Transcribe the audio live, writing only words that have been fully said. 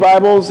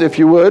Bibles, if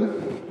you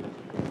would,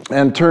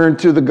 and turn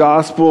to the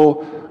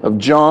Gospel of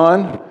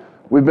John.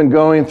 We've been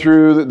going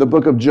through the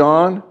book of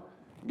John,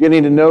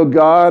 getting to know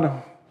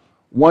God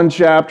one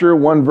chapter,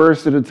 one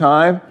verse at a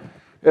time.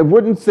 I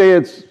wouldn't say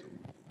it's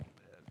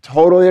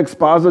totally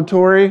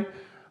expository.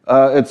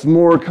 It's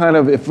more kind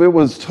of, if it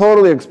was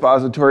totally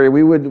expository,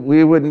 we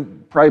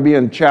wouldn't probably be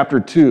in chapter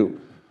 2.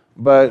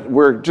 But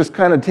we're just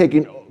kind of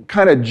taking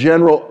kind of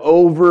general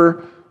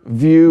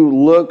overview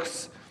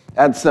looks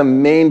at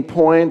some main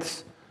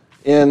points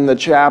in the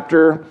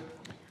chapter.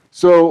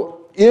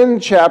 So in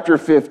chapter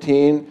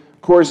 15,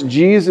 of course,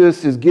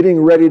 Jesus is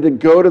getting ready to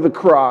go to the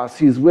cross.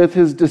 He's with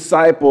his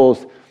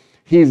disciples.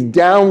 He's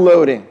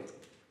downloading,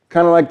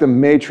 kind of like the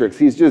Matrix.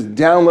 He's just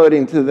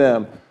downloading to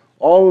them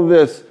all of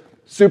this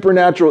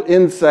supernatural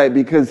insight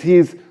because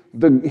he's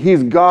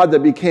God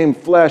that became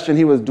flesh and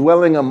he was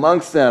dwelling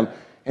amongst them.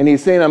 And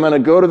he's saying, I'm going to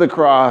go to the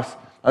cross,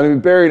 I'm going to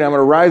be buried, I'm going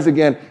to rise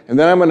again, and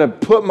then I'm going to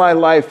put my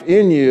life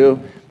in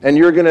you, and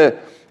you're going to,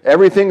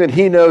 everything that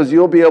he knows,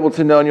 you'll be able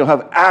to know, and you'll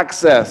have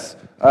access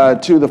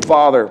to the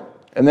Father.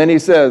 And then he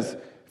says,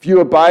 if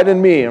you abide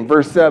in me, in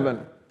verse 7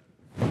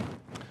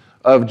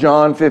 of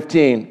John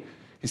 15,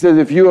 he says,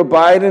 if you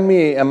abide in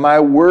me and my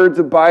words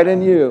abide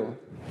in you,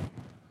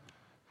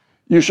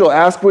 you shall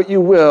ask what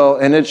you will,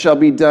 and it shall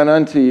be done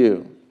unto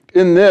you.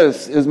 In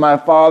this is my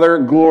Father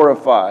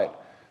glorified,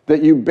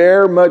 that you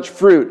bear much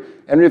fruit.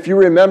 And if you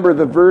remember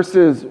the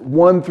verses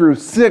 1 through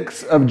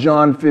 6 of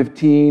John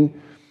 15,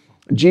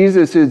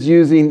 Jesus is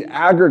using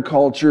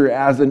agriculture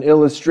as an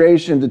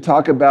illustration to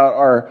talk about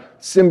our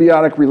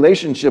symbiotic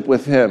relationship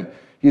with him.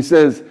 He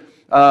says,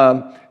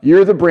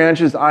 you're the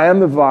branches, I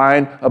am the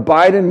vine,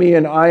 abide in me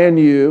and I in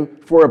you,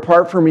 for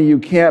apart from me you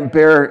can't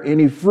bear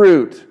any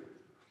fruit.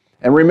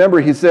 And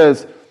remember, he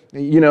says,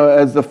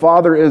 as the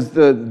Father is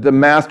the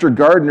master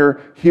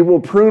gardener, he will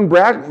prune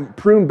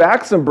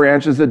back some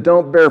branches that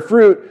don't bear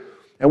fruit.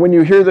 And when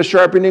you hear the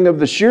sharpening of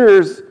the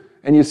shears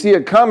and you see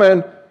it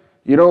coming,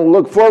 you don't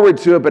look forward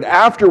to it, but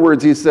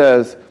afterwards, he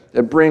says,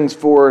 it brings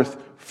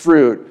forth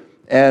fruit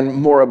and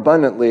more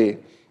abundantly.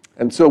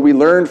 And so we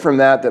learned from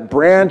that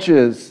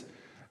branches,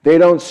 they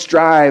don't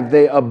strive,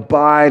 they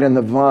abide in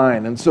the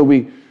vine. And so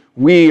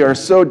we are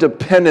so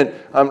dependent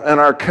on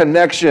our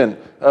connection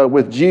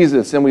with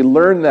Jesus. And we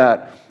learn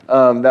that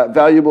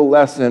valuable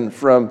lesson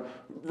from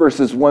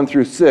verses 1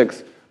 through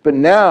 6. But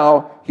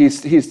now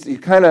he's taking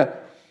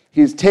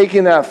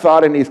that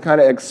thought and he's kind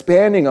of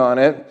expanding on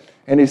it.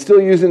 And he's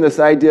still using this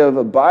idea of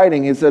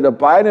abiding. He said,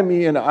 abide in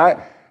me and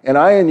I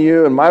in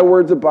you, and my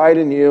words abide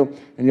in you,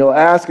 and you'll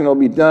ask and it'll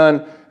be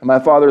done, and my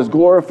Father is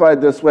glorified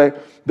this way.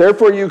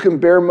 Therefore you can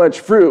bear much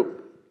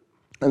fruit,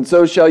 and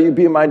so shall you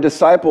be my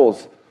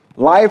disciples,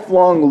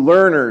 lifelong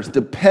learners,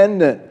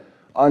 dependent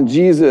on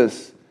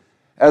Jesus.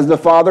 As the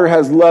Father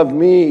has loved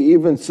me,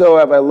 even so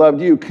have I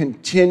loved you.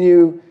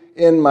 Continue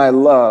in my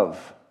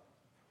love.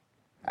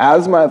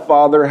 As my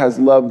Father has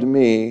loved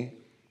me,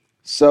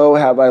 so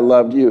have I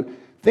loved you.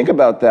 Think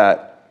about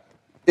that.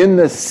 With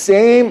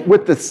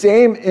the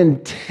same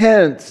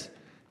intense,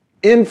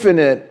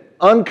 infinite,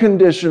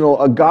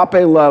 unconditional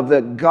agape love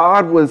that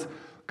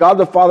God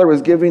the Father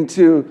was giving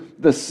to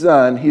the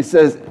Son, he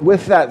says,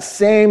 with that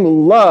same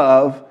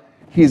love,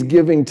 he's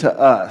giving to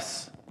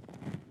us.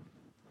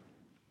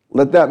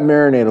 Let that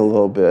marinate a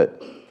little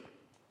bit.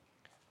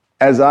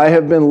 As I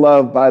have been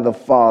loved by the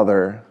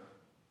Father,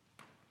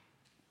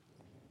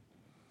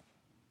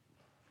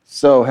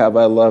 so have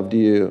I loved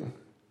you.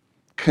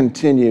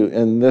 Continue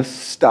in this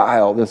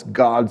style, this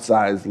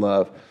God-sized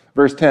love.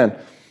 Verse 10,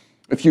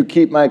 if you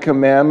keep my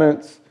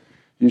commandments,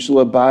 you shall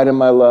abide in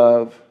my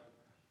love,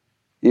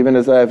 even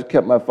as I have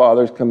kept my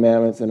Father's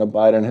commandments and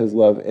abide in his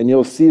love. And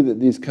you'll see that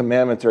these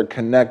commandments are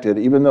connected.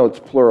 Even though it's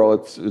plural,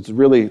 it's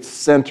really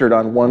centered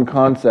on one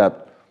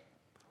concept.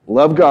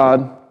 Love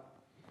God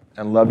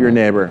and love your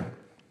neighbor.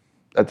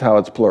 That's how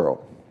it's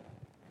plural.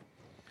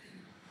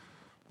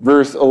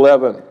 Verse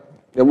 11.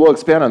 And we'll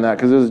expand on that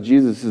because this is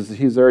Jesus.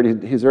 He's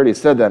already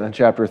said that in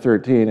chapter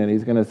 13, and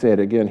he's going to say it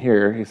again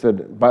here. He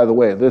said, by the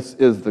way,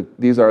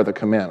 these are the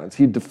commandments.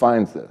 He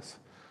defines this.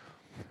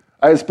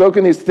 I have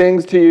spoken these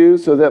things to you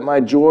so that my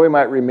joy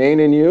might remain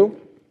in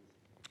you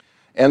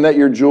and that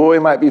your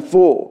joy might be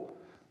full.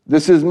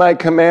 This is my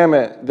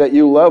commandment, that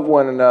you love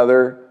one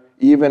another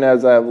even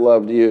as I have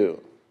loved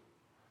you.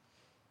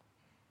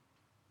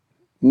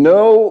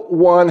 No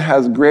one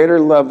has greater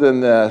love than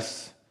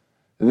this,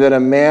 that a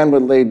man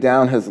would lay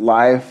down his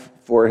life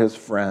for his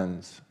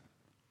friends.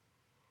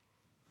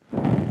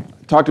 I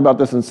talked about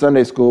this in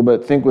Sunday school,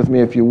 but think with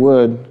me if you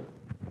would.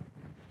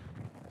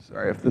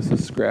 Sorry if this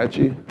is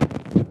scratchy.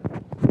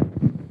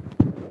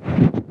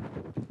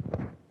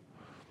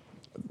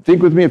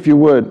 Think with me if you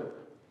would.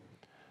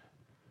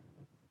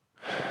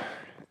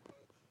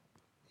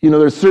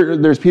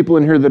 There's people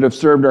in here that have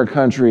served our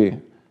country,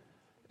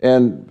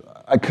 and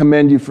I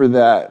commend you for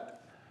that.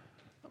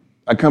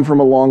 I come from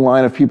a long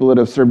line of people that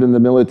have served in the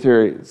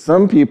military.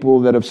 Some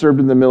people that have served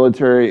in the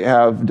military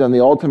have done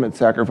the ultimate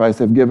sacrifice,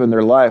 have given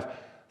their life.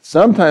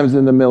 Sometimes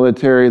in the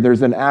military,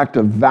 there's an act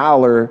of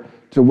valor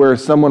to where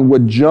someone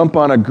would jump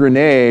on a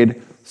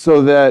grenade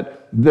so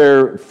that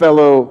their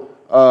fellow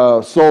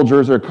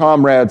soldiers or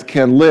comrades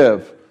can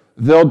live.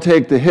 They'll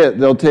take the hit,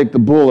 they'll take the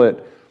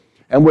bullet.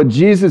 And what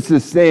Jesus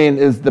is saying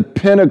is the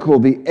pinnacle,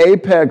 the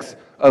apex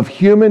of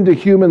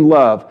human-to-human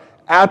love.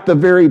 At the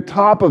very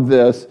top of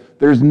this,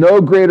 there's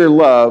no greater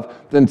love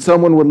than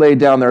someone would lay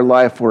down their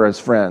life for his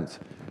friends.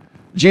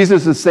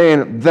 Jesus is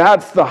saying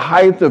that's the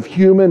height of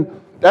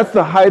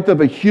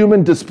a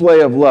human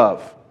display of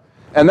love.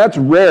 And that's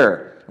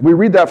rare. We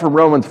read that from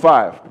Romans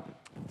 5.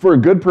 For a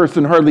good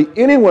person, hardly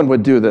anyone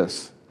would do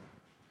this.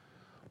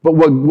 But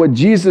what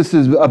Jesus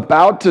is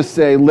about to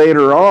say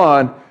later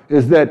on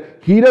is that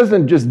he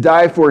doesn't just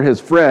die for his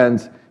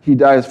friends, he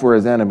dies for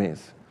his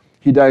enemies.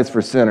 He dies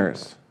for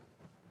sinners.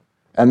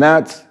 And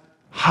that's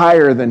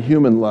higher than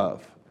human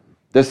love.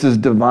 This is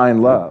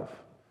divine love.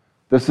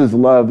 This is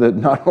love that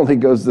not only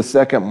goes the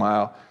second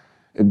mile,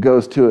 it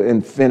goes to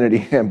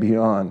infinity and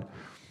beyond.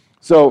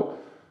 So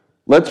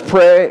let's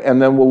pray,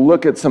 and then we'll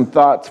look at some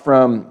thoughts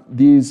from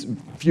these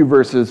few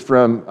verses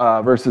from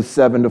verses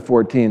 7 to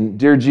 14.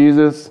 Dear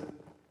Jesus,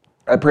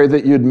 I pray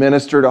that you'd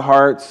minister to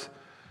hearts,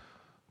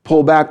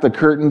 pull back the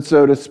curtain,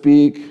 so to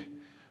speak,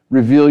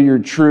 reveal your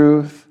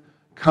truth,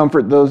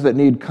 comfort those that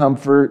need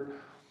comfort,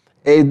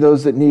 aid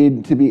those that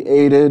need to be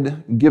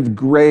aided, give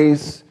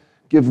grace,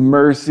 give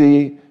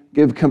mercy,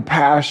 give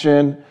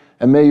compassion,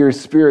 and may your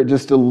Spirit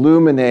just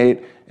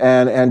illuminate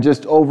and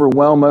just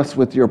overwhelm us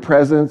with your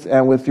presence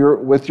and with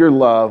your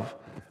love.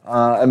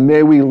 And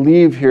may we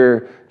leave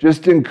here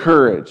just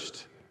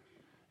encouraged.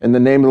 In the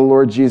name of the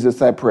Lord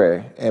Jesus, I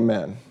pray.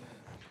 Amen.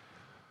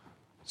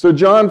 So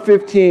John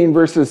 15,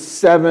 verses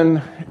 7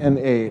 and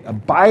 8,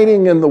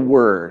 abiding in the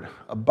Word,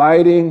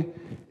 abiding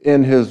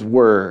in His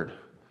Word.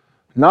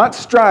 Not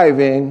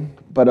striving,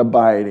 but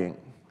abiding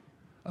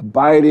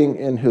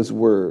in His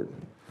Word.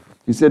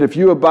 He said, if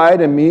you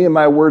abide in me and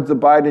my words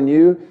abide in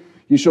you,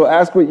 you shall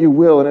ask what you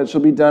will and it shall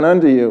be done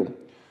unto you.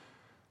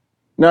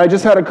 Now, I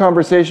just had a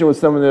conversation with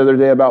someone the other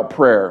day about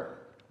prayer,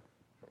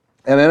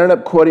 and I ended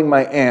up quoting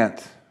my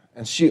aunt,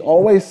 and she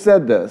always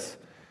said this.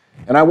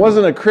 And I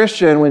wasn't a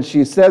Christian when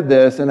she said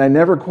this, and I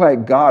never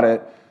quite got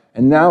it,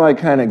 and now I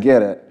kind of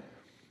get it.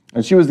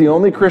 And she was the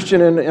only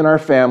Christian in our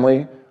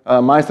family,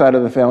 my side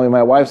of the family,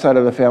 my wife's side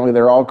of the family.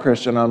 They're all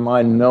Christian. On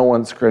mine, no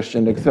one's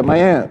Christian except my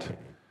aunt.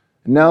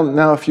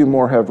 Now a few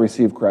more have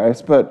received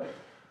Christ, but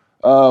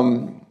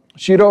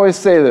she'd always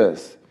say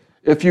this: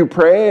 if you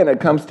pray and it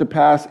comes to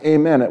pass,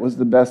 amen, it was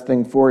the best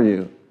thing for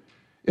you.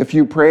 If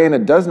you pray and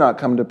it does not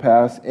come to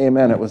pass,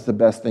 amen, it was the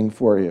best thing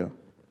for you.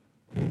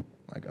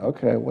 Like,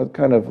 okay, what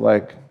kind of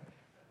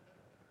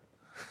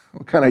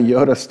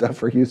Yoda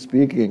stuff are you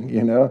speaking,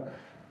 you know?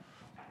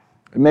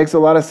 It makes a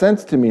lot of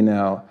sense to me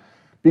now.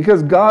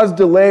 Because God's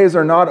delays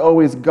are not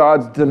always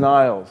God's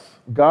denials.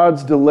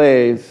 God's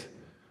delays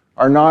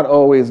are not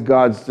always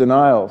God's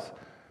denials.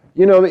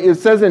 You know, it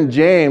says in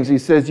James, he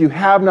says, you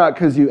have not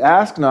because you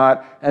ask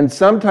not, and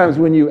sometimes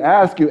when you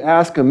ask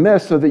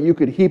amiss so that you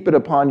could heap it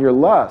upon your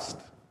lust.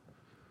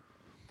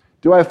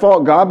 Do I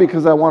fault God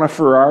because I want a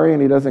Ferrari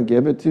and he doesn't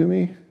give it to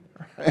me?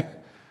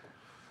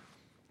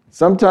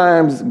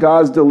 Sometimes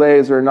God's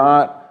delays are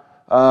not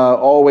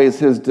always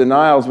his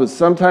denials, but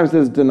sometimes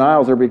his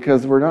denials are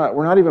because we're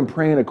not even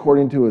praying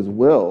according to his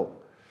will.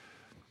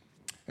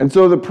 And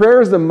so the prayer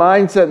is the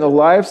mindset and the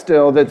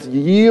lifestyle that's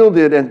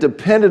yielded and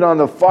dependent on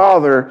the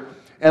Father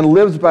and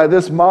lives by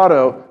this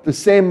motto, the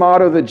same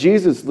motto that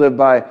Jesus lived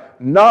by: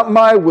 not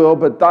my will,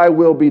 but thy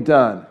will be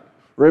done.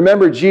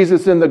 Remember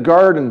Jesus in the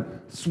garden,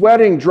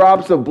 sweating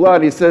drops of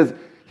blood. He says,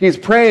 he's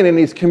praying and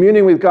he's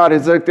communing with God.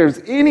 He's like, there's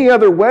any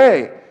other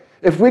way.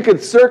 If we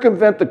could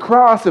circumvent the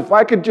cross, if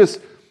I could just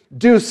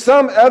do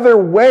some other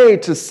way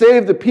to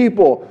save the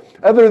people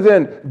other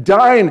than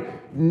dying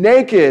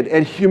naked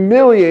and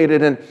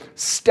humiliated and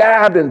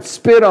stabbed and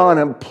spit on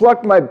and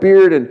plucked my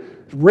beard and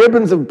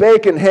ribbons of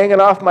bacon hanging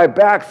off my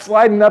back,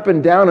 sliding up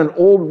and down an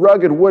old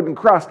rugged wooden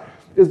cross.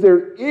 Is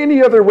there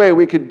any other way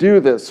we could do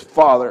this,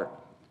 Father?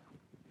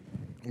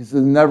 He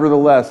says,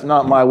 nevertheless,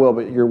 not my will,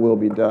 but your will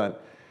be done.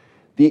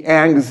 The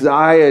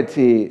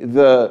anxiety,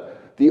 the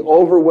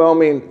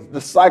overwhelming,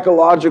 the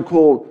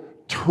psychological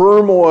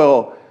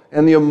turmoil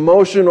and the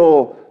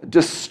emotional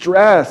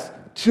distress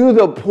to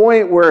the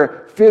point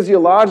where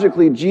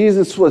physiologically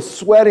Jesus was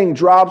sweating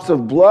drops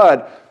of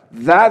blood.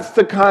 That's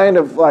the kind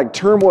of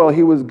turmoil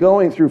he was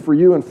going through for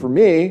you and for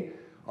me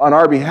on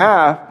our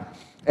behalf.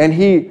 And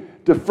he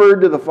deferred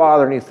to the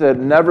Father and he said,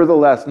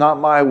 nevertheless, not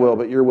my will,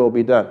 but your will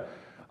be done.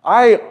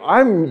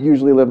 I'm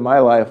usually living my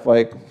life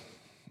like,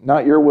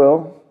 not your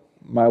will,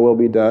 my will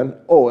be done.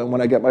 Oh, and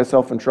when I get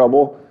myself in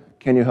trouble,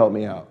 can you help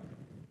me out?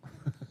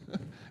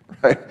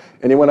 Right?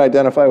 Anyone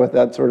identify with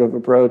that sort of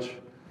approach?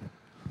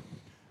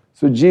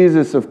 So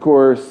Jesus, of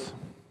course,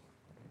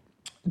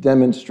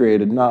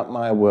 demonstrated, not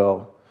my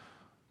will,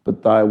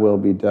 but thy will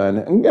be done.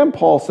 And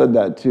Paul said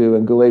that too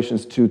in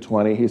Galatians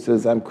 2:20. He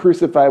says, I'm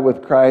crucified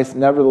with Christ,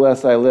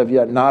 nevertheless I live,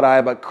 yet not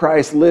I, but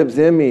Christ lives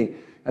in me.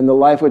 And the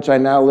life which I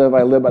now live,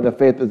 I live by the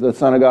faith of the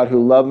Son of God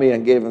who loved me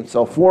and gave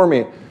himself for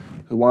me.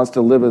 who wants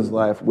to live his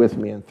life with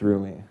me and through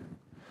me.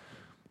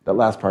 That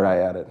last part I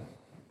added.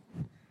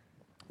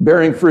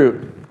 Bearing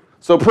fruit.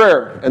 So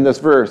prayer in this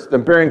verse,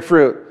 then bearing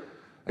fruit.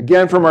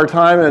 Again, from our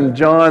time in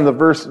John, the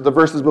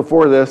verses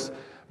before this,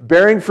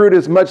 bearing fruit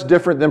is much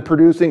different than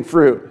producing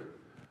fruit.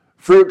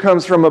 Fruit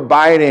comes from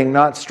abiding,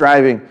 not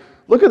striving.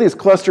 Look at these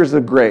clusters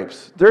of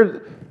grapes.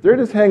 They're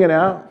just hanging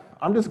out.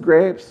 I'm just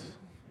grapes.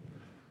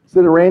 Is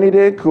it a rainy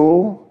day?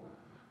 Cool.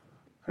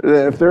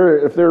 If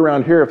they're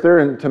around here, if they're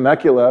in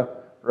Temecula,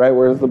 right,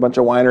 where there's a bunch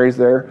of wineries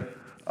there,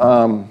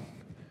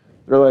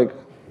 they're like,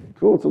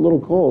 cool, it's a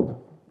little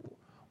cold.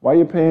 Why are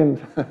you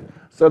paying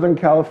Southern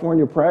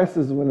California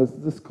prices when it's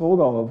this cold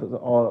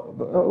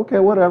okay,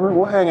 whatever,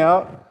 we'll hang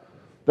out.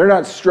 They're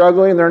not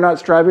struggling, they're not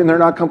striving, they're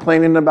not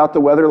complaining about the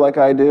weather like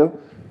I do,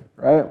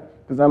 right?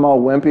 Because I'm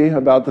all wimpy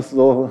about this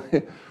little,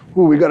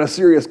 we got a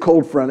serious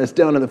cold front, it's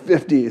down in the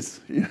 50s.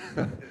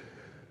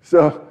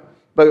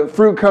 But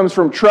fruit comes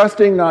from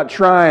trusting, not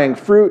trying.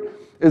 Fruit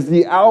is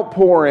the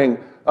outpouring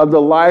of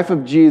the life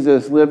of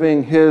Jesus,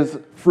 living his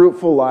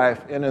fruitful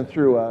life in and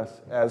through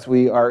us as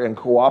we are in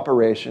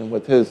cooperation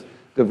with his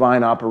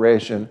divine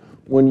operation.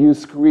 When you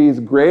squeeze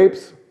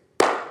grapes,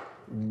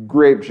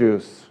 grape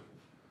juice.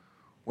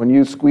 When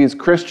you squeeze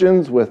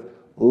Christians with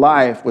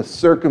life, with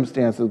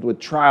circumstances, with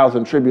trials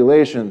and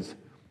tribulations,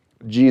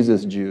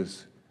 Jesus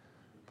juice.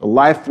 The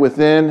life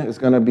within is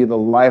going to be the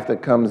life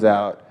that comes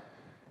out,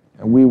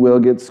 and we will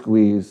get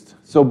squeezed.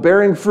 So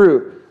bearing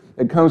fruit,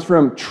 it comes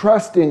from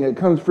trusting, it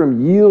comes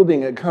from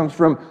yielding, it comes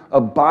from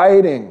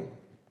abiding.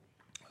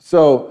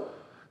 So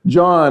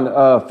John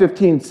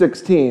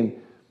 15:16,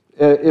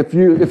 if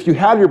you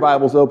had your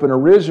Bibles open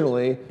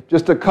originally,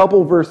 just a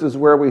couple verses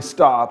where we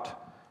stopped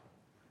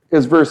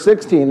is verse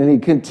 16, and he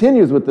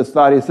continues with this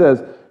thought. He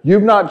says,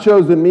 "You've not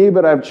chosen me,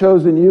 but I've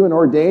chosen you and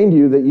ordained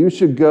you that you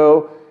should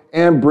go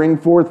and bring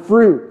forth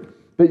fruit,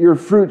 that your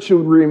fruit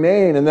should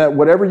remain, and that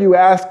whatever you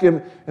ask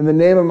him in the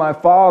name of my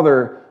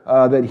Father,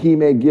 that he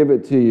may give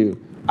it to you."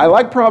 I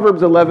like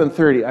Proverbs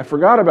 11:30. I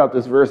forgot about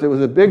this verse. It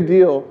was a big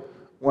deal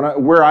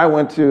where I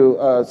went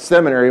to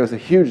seminary. It was a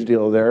huge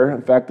deal there.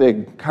 In fact,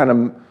 they kind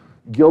of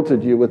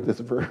guilted you with this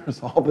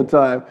verse all the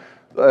time.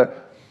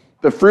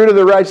 The fruit of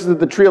the righteous is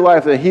the tree of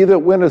life, and he that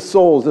winneth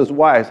souls is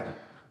wise.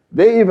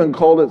 They even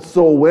called it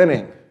soul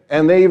winning.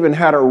 And they even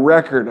had a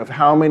record of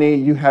how many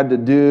you had to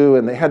do,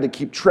 and they had to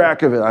keep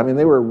track of it. I mean,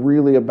 they were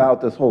really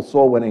about this whole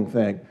soul winning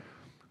thing.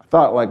 I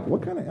thought, like,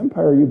 what kind of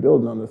empire are you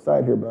building on the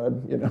side here,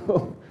 bud? You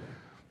know,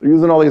 they're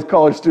using all these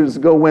college students to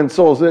go win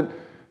souls. It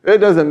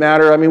doesn't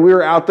matter. I mean, we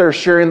were out there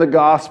sharing the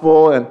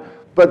gospel,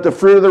 but the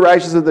fruit of the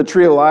righteous is the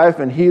tree of life,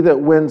 and he that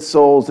wins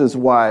souls is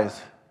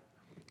wise.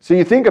 So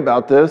you think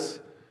about this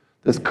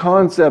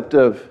concept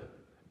of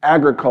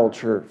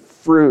agriculture,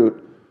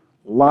 fruit,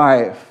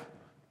 life,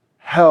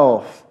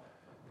 health.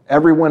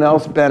 Everyone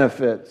else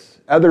benefits.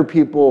 Other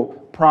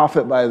people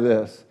profit by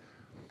this.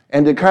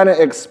 And to kind of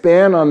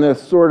expand on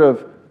this sort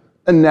of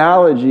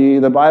analogy,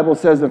 the Bible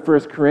says in 1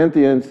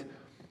 Corinthians,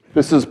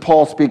 this is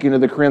Paul speaking to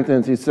the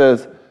Corinthians, he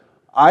says,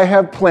 I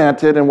have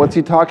planted, and what's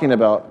he talking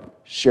about?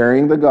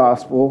 Sharing the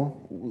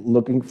gospel,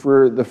 looking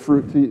for the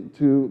fruit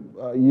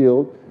to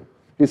yield.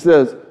 He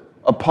says,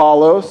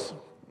 Apollos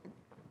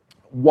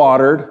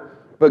watered,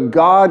 but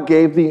God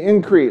gave the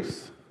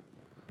increase.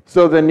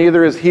 So then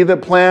neither is he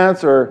that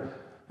plants or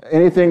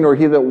anything, nor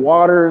he that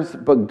waters,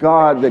 but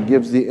God that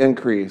gives the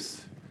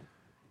increase.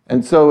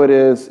 And so it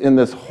is in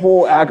this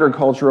whole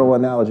agricultural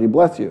analogy,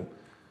 bless you,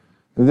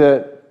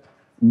 that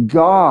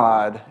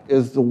God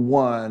is the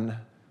one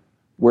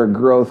where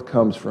growth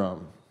comes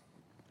from.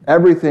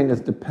 Everything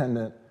is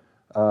dependent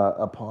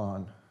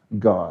upon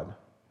God.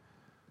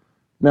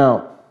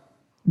 Now,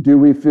 do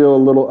we feel a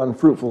little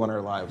unfruitful in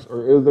our lives?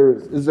 Or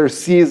is there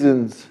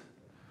seasons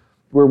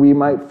where we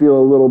might feel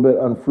a little bit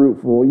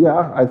unfruitful?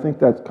 Yeah, I think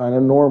that's kind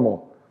of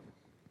normal.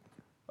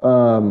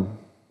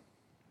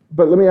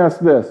 But let me ask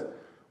this.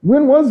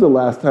 When was the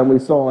last time we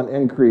saw an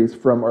increase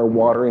from our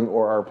watering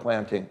or our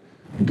planting?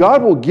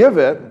 God will give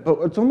it, but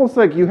it's almost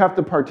like you have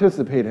to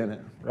participate in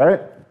it,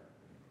 right?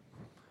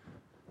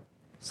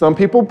 Some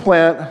people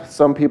plant,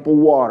 some people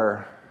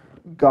water.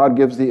 God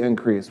gives the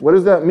increase. What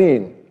does that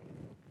mean?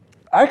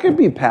 I could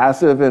be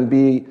passive and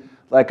be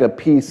like a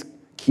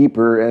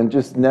peacekeeper and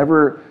just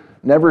never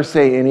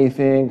say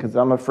anything because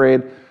I'm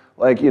afraid,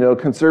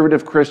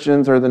 conservative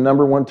Christians are the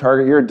number one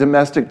target. You're a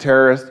domestic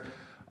terrorist.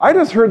 I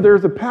just heard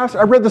there's a pastor.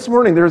 I read this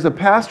morning there's a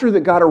pastor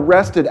that got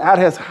arrested at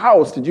his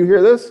house. Did you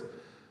hear this?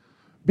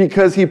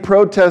 Because he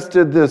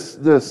protested this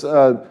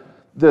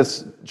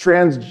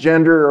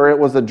transgender, or it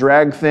was a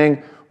drag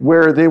thing,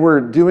 where they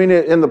were doing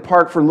it in the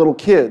park for little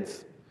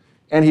kids.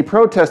 And he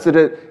protested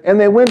it, and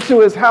they went to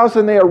his house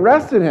and they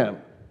arrested him.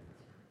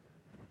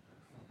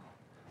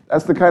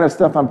 That's the kind of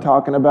stuff I'm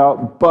talking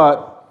about.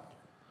 But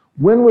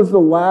when was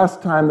the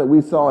last time that we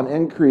saw an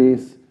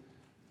increase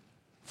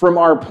from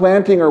our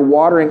planting or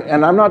watering?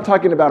 And I'm not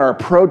talking about our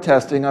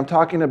protesting. I'm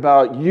talking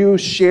about you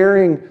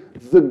sharing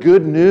the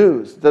good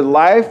news, the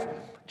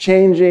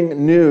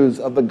life-changing news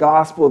of the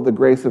gospel of the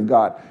grace of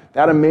God.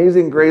 That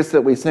amazing grace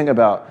that we sing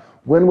about.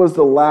 When was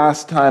the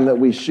last time that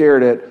we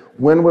shared it?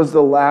 When was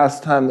the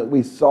last time that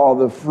we saw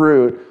the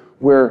fruit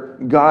where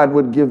God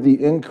would give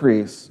the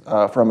increase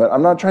from it?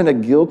 I'm not trying to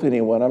guilt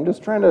anyone. I'm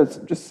just trying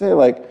to say,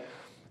 like,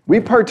 we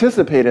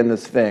participate in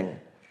this thing.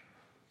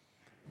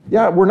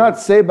 Yeah, we're not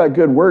saved by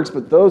good works,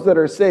 but those that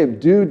are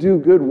saved do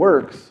good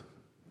works.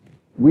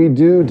 We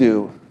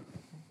do.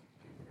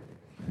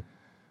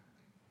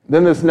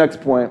 Then this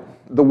next point,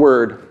 the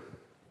Word.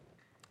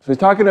 So he's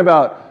talking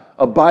about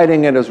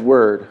abiding in his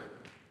Word.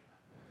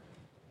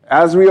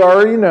 As we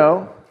already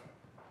know,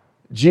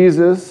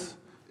 Jesus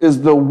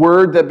is the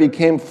Word that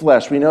became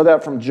flesh. We know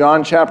that from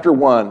John chapter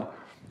 1.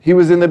 He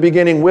was in the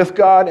beginning with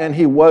God, and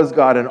he was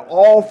God, and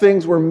all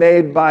things were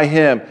made by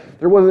him.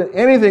 There wasn't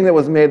anything that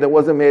was made that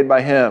wasn't made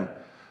by him.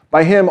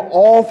 By him,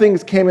 all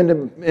things came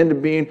into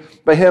being.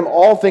 By him,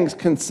 all things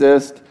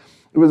consist.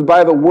 It was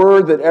by the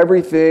Word that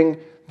everything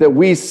that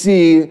we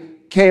see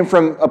came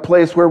from a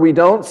place where we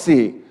don't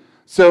see.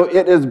 So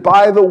it is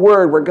by the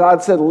Word where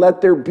God said,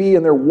 let there be,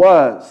 and there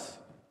was.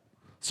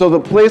 So the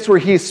place where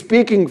he's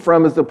speaking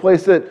from is the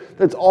place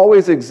that's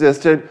always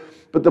existed,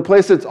 but the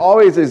place that's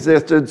always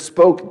existed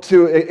spoke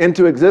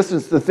into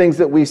existence the things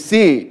that we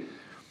see.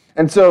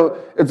 And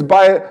so it's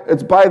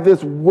by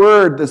this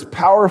Word, this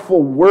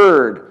powerful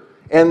Word,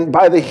 and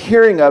by the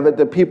hearing of it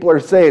that people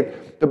are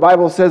saved. The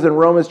Bible says in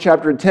Romans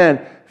chapter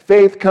 10,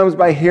 faith comes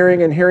by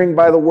hearing, and hearing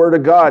by the Word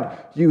of God.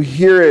 You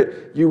hear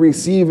it, you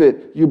receive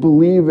it, you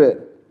believe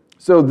it.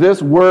 So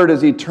this Word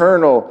is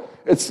eternal.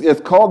 It's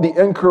called the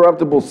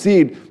incorruptible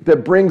seed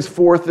that brings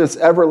forth this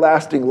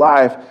everlasting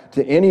life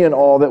to any and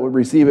all that would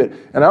receive it.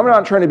 And I'm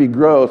not trying to be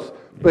gross,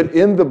 but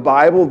in the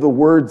Bible, the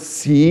word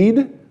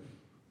seed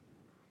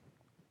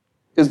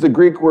is the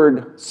Greek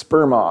word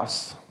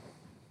spermos.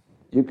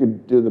 You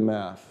could do the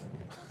math.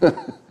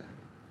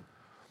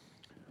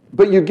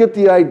 But you get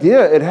the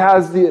idea. It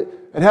has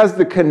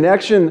the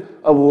connection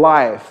of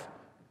life.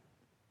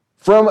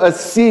 From a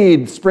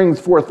seed springs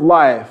forth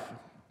life.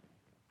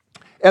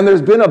 And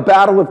there's been a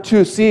battle of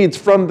two seeds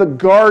from the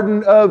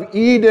Garden of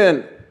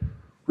Eden.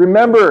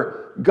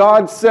 Remember,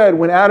 God said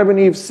when Adam and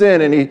Eve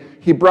sinned, and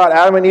he brought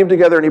Adam and Eve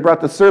together, and he brought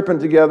the serpent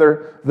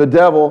together, the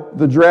devil,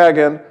 the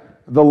dragon,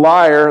 the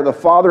liar, the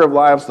father of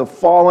lies, the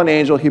fallen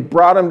angel, he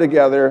brought them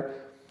together,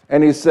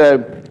 and he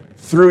said,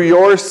 through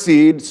your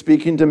seed,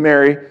 speaking to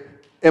Mary,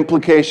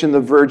 implication the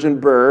virgin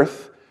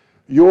birth,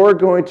 you're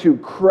going to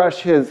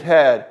crush his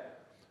head.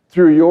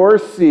 Through your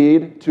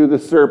seed, to the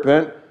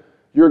serpent,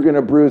 you're going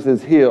to bruise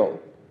his heel.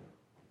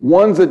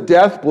 One's a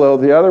death blow,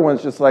 the other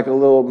one's just like a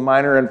little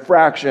minor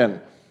infraction.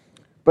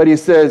 But he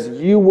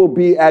says, you will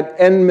be at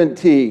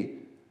enmity.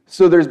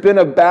 So there's been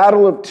a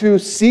battle of two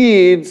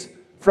seeds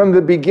from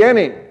the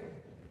beginning.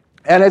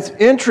 And it's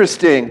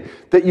interesting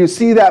that you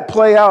see that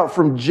play out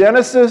from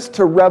Genesis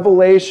to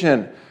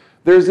Revelation.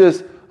 There's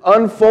this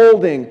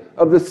unfolding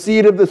of the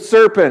seed of the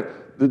serpent,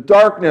 the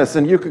darkness,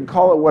 and you can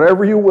call it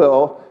whatever you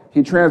will.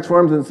 He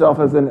transforms himself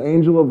as an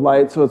angel of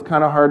light, so it's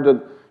kind of hard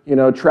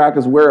to, track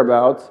his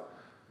whereabouts.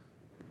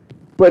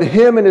 But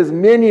him and his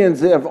minions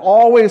have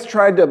always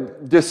tried to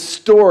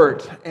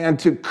distort and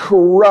to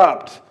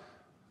corrupt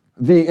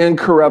the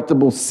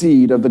incorruptible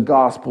seed of the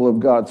gospel of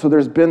God. So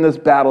there's been this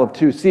battle of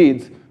two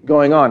seeds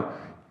going on.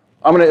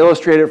 I'm going to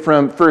illustrate it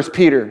from 1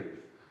 Peter.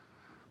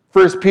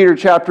 1 Peter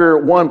chapter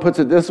 1 puts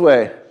it this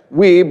way.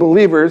 We,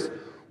 believers,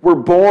 were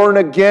born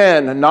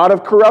again, not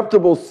of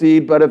corruptible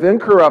seed, but of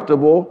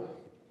incorruptible,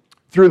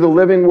 through the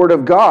living word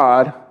of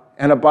God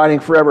and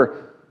abiding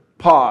forever.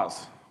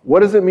 Pause.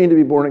 What does it mean to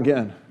be born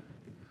again?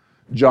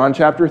 John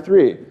chapter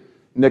 3.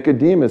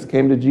 Nicodemus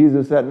came to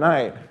Jesus at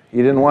night. He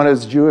didn't want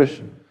his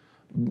Jewish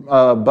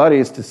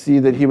buddies to see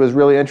that he was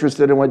really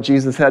interested in what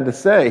Jesus had to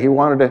say. He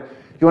wanted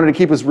to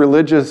keep his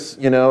religious,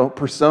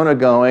 persona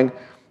going,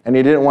 and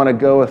he didn't want to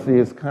go with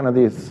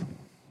these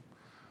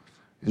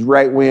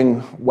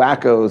right-wing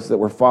wackos that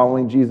were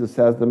following Jesus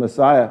as the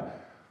Messiah.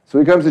 So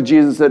he comes to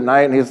Jesus at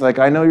night, and he's like,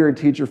 I know you're a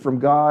teacher from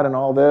God and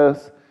all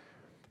this.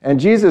 And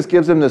Jesus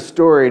gives him this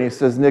story, and he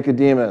says,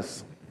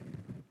 Nicodemus,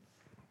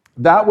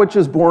 that which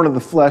is born of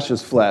the flesh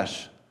is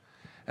flesh,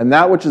 and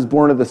that which is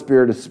born of the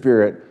Spirit is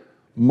spirit.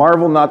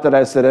 Marvel not that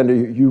I said unto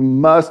you, you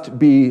must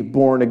be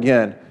born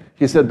again.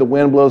 He said, the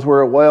wind blows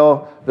where it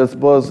will, this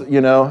blows,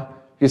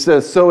 He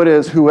says, so it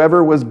is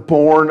whoever was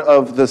born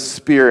of the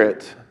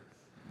Spirit.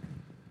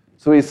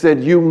 So he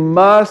said, you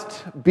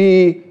must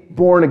be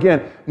born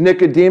again.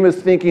 Nicodemus,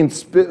 thinking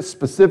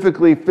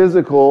specifically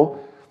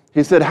physical,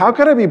 he said, how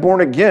could I be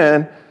born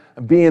again,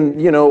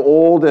 being,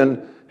 old,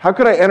 and how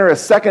could I enter a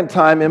second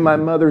time in my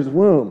mother's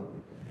womb?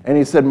 And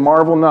he said,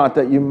 marvel not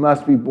that you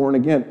must be born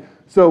again.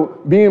 So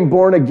being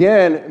born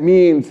again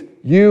means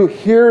you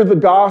hear the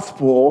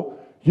gospel,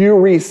 you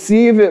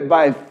receive it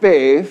by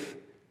faith,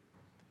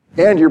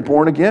 and you're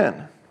born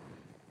again.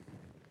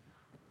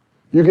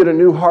 You get a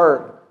new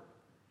heart.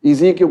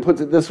 Ezekiel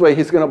puts it this way,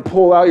 he's going to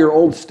pull out your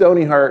old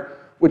stony heart,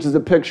 which is a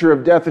picture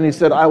of death, and he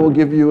said, I will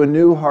give you a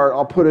new heart.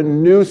 I'll put a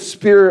new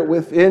spirit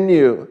within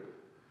you.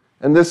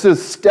 And this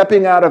is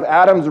stepping out of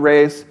Adam's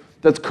race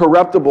that's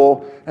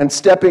corruptible and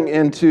stepping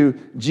into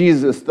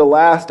Jesus, the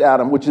last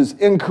Adam, which is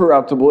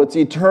incorruptible. It's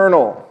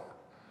eternal.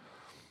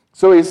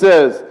 So he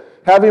says,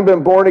 having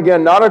been born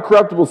again, not of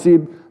corruptible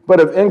seed, but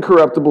of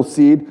incorruptible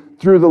seed,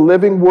 through the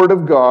living word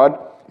of God,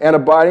 and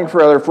abiding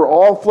forever. For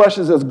all flesh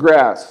is as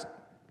grass,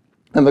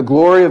 and the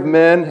glory of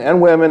men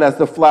and women as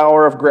the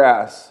flower of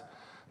grass.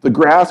 The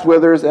grass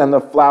withers and the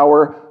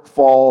flower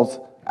falls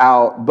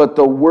out, but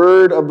the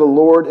word of the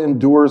Lord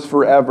endures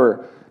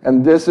forever.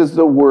 And this is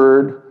the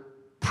word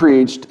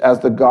preached as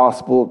the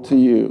gospel to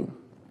you.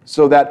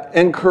 So that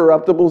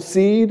incorruptible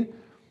seed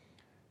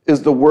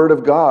is the word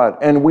of God.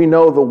 And we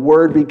know the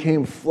word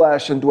became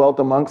flesh and dwelt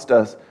amongst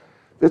us.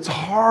 It's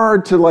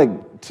hard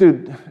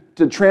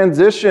to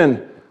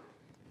transition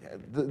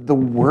the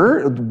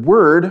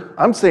word.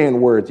 I'm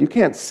saying words. You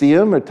can't see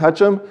them or touch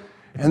them.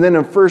 And then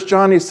in 1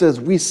 John, he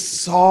says, we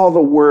saw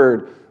the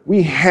word.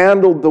 We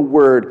handled the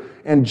word.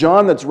 And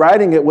John that's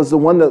writing it was the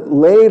one that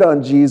laid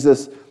on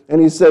Jesus.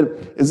 And he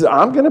said,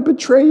 I'm going to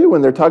betray you.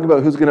 And they're talking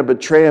about who's going to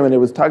betray him. And it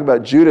was talking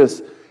about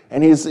Judas.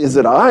 And is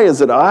it I? Is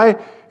it I?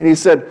 And he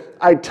said,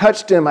 I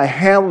touched him. I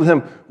handled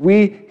him.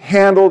 We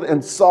handled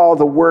and saw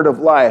the word of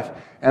life.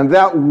 And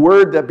that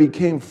word that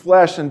became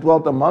flesh and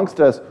dwelt amongst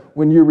us,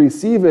 when you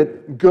receive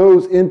it,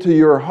 goes into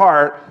your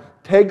heart,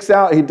 takes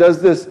out, he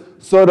does this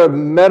sort of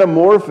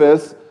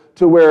metamorphosis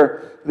to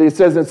where he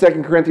says in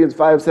 2 Corinthians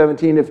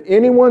 5:17, if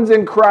anyone's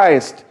in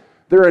Christ,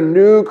 they're a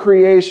new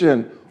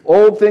creation.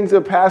 Old things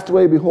have passed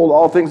away, behold,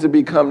 all things have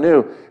become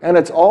new. And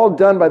it's all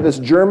done by this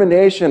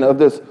germination of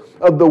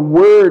the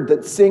word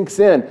that sinks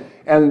in.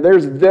 And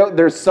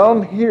there's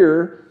some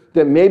here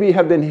that maybe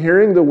have been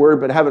hearing the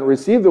word but haven't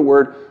received the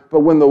word. But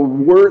when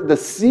the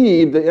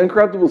seed, the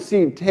incorruptible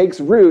seed,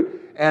 takes root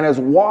and is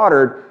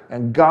watered,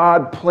 and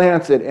God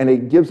plants it, and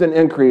it gives an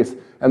increase,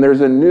 and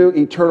there's a new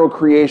eternal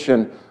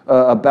creation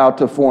about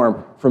to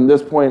form from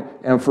this point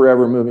and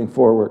forever moving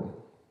forward.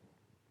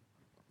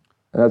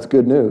 And that's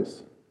good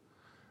news.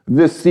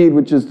 This seed,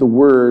 which is the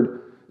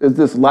word, is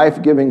this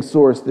life-giving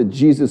source that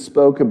Jesus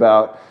spoke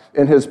about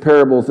in his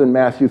parables in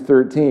Matthew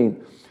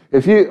 13.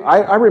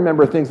 I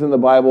remember things in the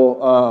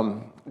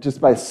Bible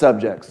just by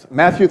subjects.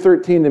 Matthew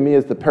 13 to me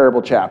is the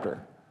parable chapter,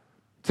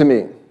 to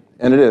me.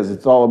 And it is.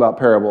 It's all about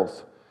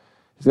parables.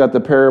 He's got the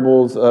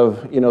parables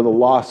of, the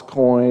lost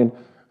coin,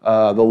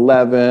 the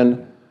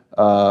leaven,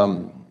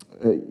 the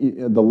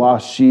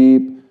lost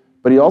sheep.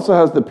 But he also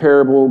has the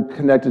parable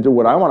connected to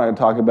what I want to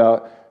talk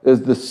about,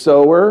 is the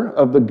sower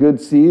of the good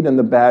seed and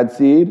the bad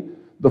seed,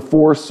 the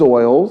four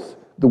soils,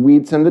 the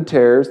wheats and the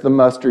tares, the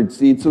mustard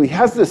seed. So he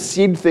has this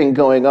seed thing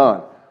going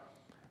on.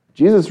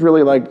 Jesus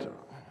really liked,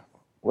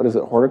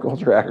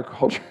 horticulture,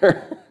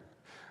 agriculture?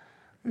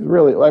 He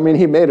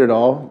made it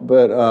all,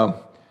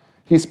 but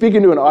he's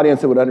speaking to an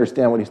audience that would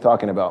understand what he's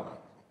talking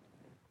about.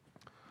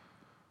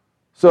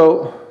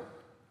 So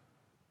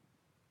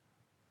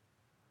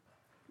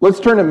let's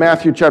turn to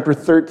Matthew chapter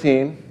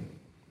 13.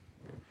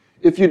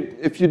 If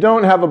you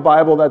don't have a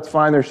Bible, that's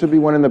fine. There should be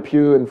one in the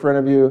pew in front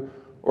of you,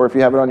 or if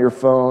you have it on your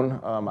phone.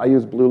 I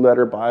use Blue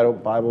Letter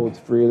Bible. It's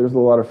free. There's a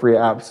lot of free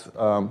apps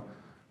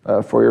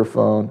for your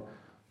phone.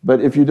 But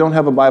if you don't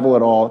have a Bible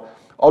at all,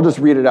 I'll just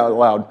read it out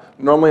loud.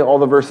 Normally, all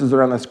the verses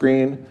are on the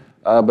screen,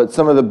 but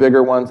some of the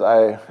bigger ones,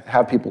 I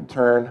have people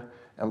turn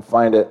and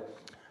find it.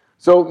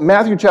 So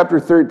Matthew chapter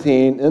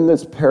 13, in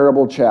this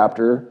parable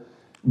chapter,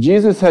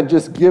 Jesus had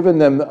just given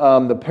them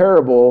the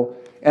parable,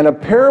 and a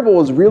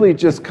parable is really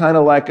just kind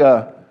of like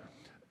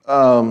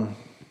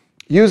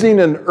using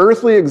an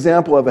earthly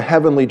example of a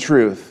heavenly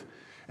truth.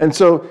 And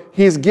so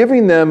he's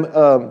giving them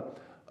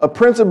a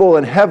principle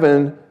in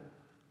heaven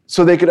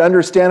so they could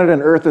understand it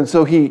on earth. And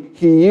so he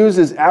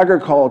uses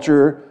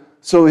agriculture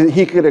so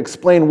he could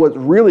explain what's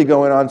really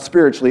going on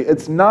spiritually.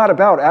 It's not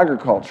about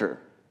agriculture.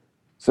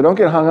 So don't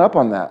get hung up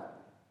on that.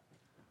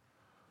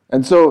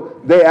 And so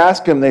they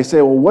ask him, they say,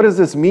 well, what does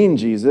this mean,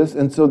 Jesus?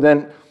 And so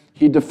then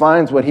he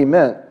defines what he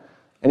meant.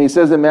 And he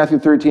says in Matthew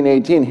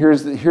 13:18,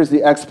 here's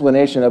the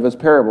explanation of his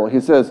parable. He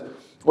says,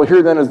 well,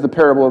 here then is the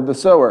parable of the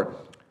sower.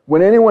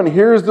 When anyone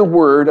hears the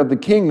word of the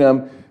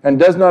kingdom and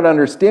does not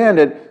understand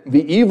it,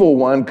 the evil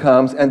one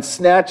comes and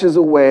snatches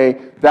away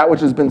that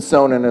which has been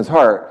sown in his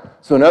heart.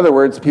 So in other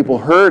words, people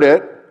heard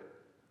it, and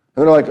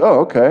they're like, oh,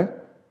 okay.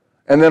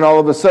 And then all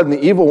of a sudden, the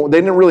evil, they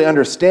didn't really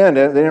understand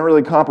it, they didn't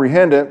really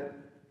comprehend it,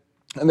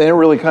 and they didn't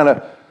really kind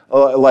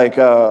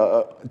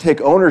of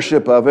take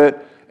ownership of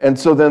it. And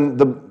so then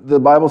the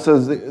Bible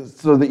says,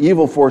 so the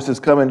evil forces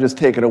come and just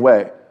take it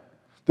away.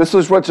 This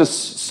was what's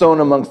just sown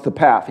amongst the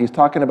path. He's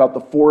talking about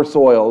the four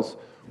soils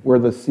where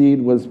the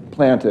seed was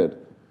planted.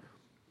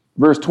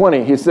 Verse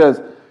 20, he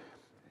says,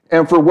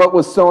 and for what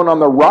was sown on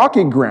the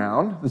rocky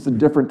ground, this is a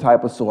different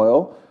type of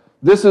soil,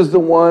 this is the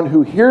one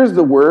who hears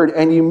the word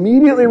and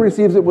immediately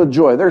receives it with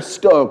joy. They're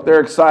stoked. They're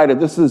excited.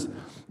 This is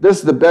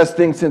the best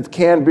thing since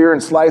canned beer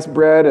and sliced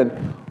bread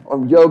and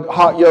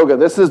hot yoga.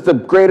 This is the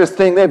greatest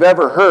thing they've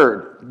ever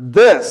heard.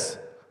 This.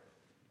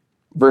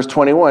 Verse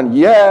 21,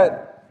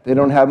 yet they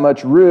don't have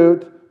much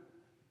root,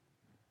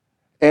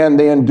 and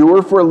they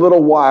endure for a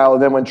little while.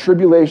 And then when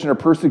tribulation or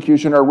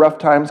persecution or rough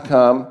times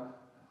come,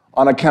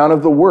 on account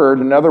of the word.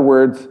 In other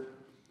words,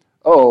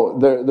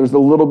 there's a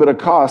little bit of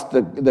cost.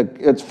 That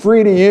it's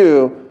free to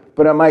you,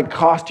 but it might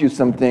cost you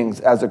some things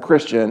as a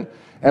Christian.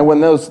 And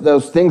when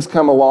those things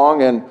come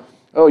along and,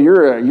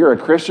 you're a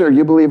Christian, or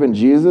you believe in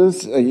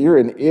Jesus, you're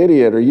an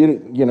idiot,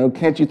 or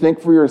can't you think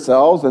for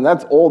yourselves? And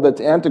that's old,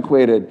 that's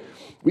antiquated.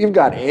 We've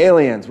got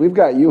aliens, we've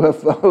got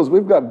UFOs,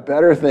 we've got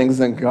better things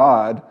than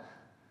God.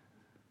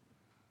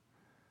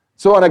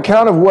 So on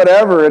account of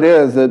whatever it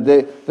is, that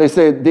they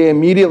say they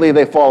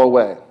immediately fall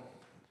away.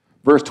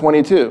 Verse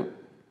 22.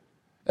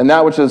 And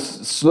that which is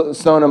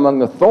sown among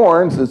the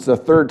thorns, it's the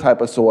third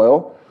type of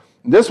soil.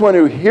 This one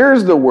who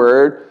hears the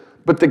word,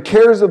 but the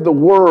cares of the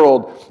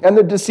world and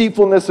the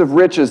deceitfulness of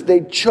riches,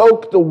 they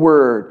choke the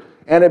word,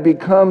 and it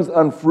becomes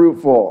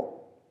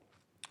unfruitful.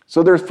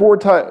 So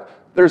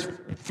there's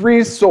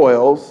three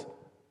soils.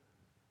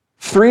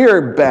 3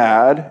 are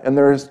bad, and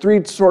there's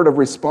 3 sort of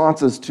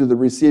responses to the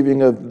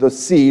receiving of the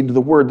seed, the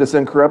word, this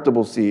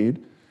incorruptible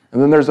seed. And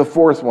then there's a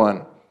 4th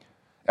one.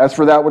 As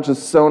for that which is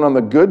sown on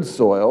the good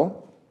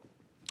soil,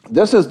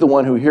 this is the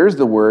one who hears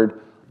the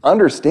word,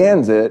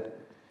 understands it,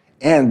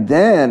 and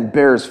then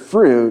bears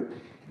fruit,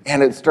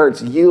 and it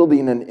starts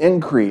yielding an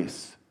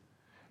increase.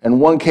 In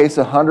one case,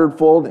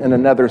 100-fold, in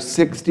another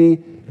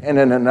 60, and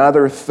in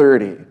another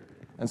 30.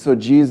 And so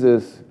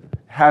Jesus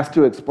has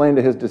to explain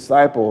to his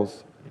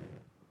disciples,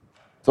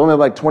 it's only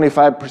like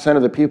 25%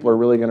 of the people are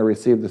really going to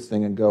receive this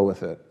thing and go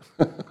with it.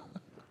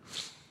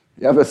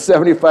 You have a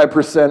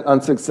 75%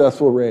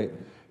 unsuccessful rate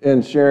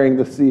in sharing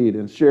the seed,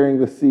 and sharing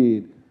the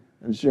seed,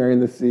 and sharing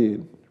the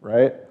seed,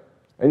 right?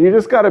 And you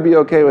just got to be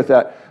okay with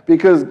that.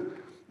 Because,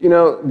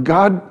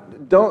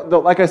 God,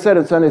 like I said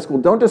in Sunday school,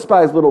 don't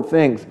despise little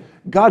things.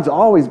 God's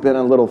always been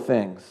in little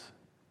things.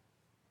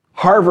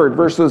 Harvard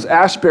versus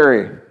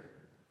Ashbury.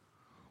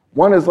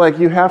 One is like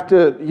you have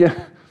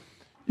to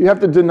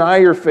deny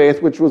your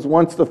faith, which was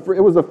once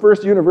it was the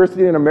first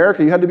university in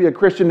America. You had to be a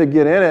Christian to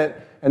get in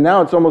it, and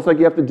now it's almost like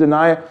you have to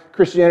deny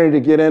Christianity to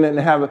get in it and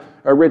have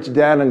a rich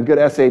dad and good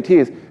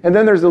SATs. And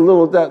then there's that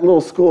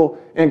little school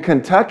in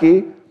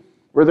Kentucky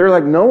where they're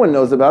like, no one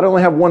knows about it.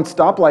 Only have one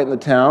stoplight in the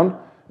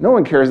town. No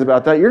one cares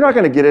about that. You're not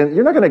going to get in.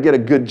 You're not going to get a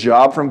good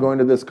job from going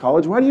to this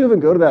college. Why do you even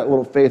go to that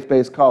little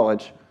faith-based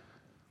college?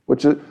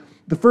 Which is,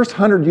 the first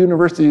 100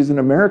 universities in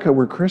America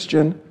were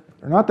Christian.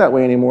 They're not that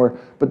way anymore.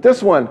 But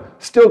this one,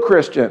 still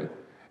Christian.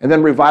 And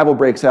then revival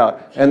breaks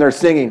out, and they're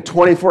singing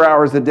 24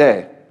 hours a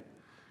day.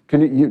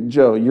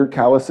 Joe, your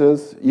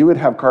calluses, you would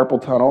have carpal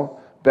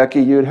tunnel.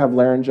 Becky, you'd have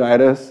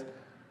laryngitis.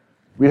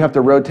 We'd have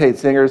to rotate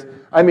singers.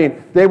 I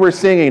mean, they were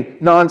singing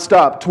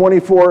nonstop,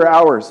 24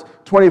 hours,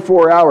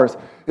 24 hours.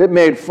 It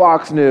made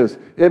Fox News.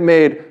 It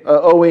made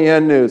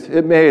OEN News.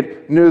 It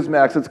made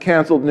Newsmax. It's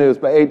canceled news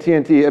by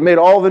AT&T. It made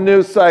all the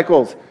news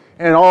cycles,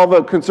 and all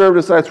the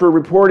conservative sites were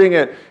reporting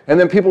it. And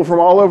then people from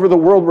all over the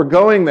world were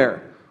going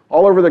there,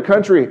 all over the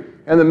country.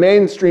 And the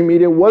mainstream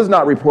media was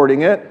not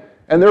reporting it.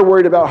 And they're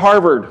worried about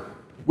Harvard,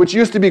 which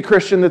used to be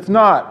Christian, that's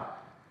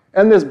not.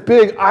 And this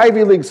big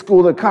Ivy League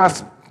school that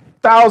costs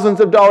thousands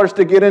of dollars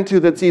to get into,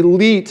 that's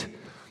elite,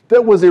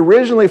 that was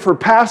originally for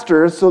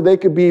pastors so they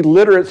could be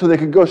literate, so they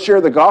could go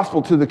share the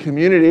gospel to the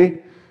community,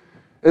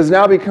 has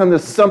now become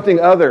this something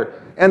other.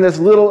 And this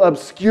little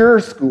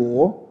obscure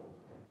school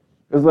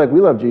is like,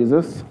 we love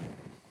Jesus.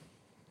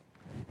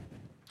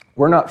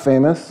 We're not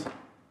famous.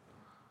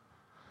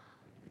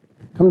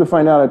 Come to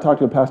find out, I talked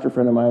to a pastor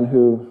friend of mine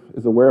who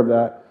is aware of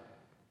that.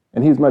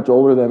 And he's much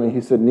older than me.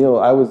 He said, Neal,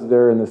 I was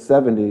there in the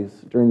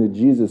 70s during the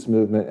Jesus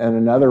movement, and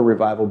another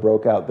revival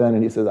broke out then.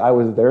 And he says, I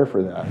was there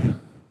for that.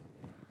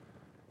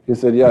 He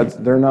said, yeah,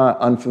 they're not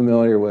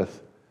unfamiliar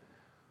with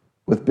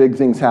big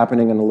things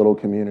happening in the little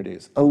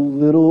communities. A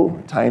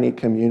little tiny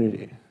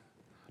community.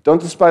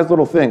 Don't despise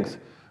little things.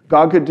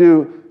 God could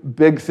do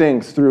big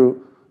things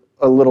through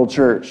a little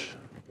church,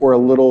 or a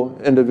little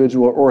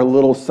individual, or a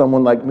little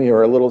someone like me,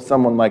 or a little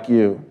someone like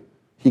you.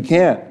 He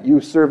can.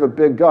 You serve a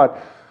big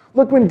God.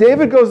 Look, when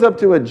David goes up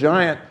to a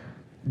giant,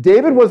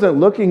 David wasn't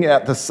looking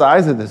at the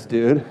size of this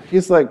dude.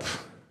 He's like,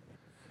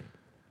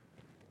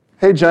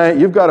 hey, giant,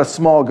 you've got a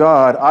small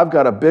God. I've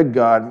got a big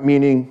God,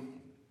 meaning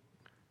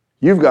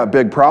you've got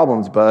big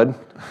problems, bud.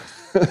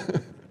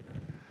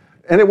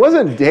 And it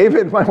wasn't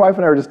David, my wife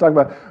and I were just talking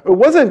about, it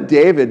wasn't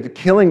David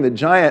killing the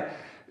giant.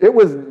 It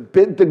was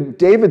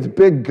David's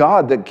big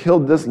God that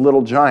killed this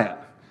little giant.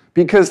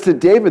 Because to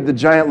David, the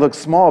giant looked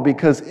small,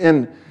 because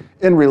in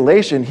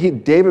relation,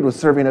 David was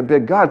serving a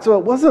big God. So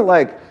it wasn't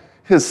like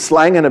his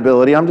slanging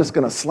ability, I'm just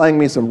going to slang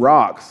me some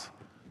rocks.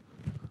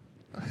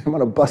 I'm going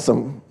to bust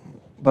some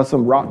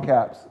rock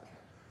caps.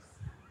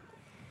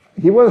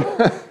 It was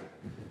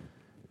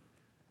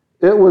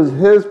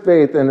his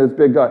faith in his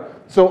big God.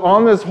 So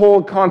on this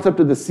whole concept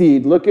of the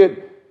seed, look at,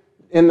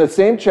 in the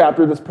same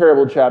chapter, this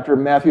parable chapter,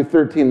 Matthew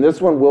 13, this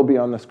one will be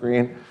on the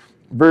screen,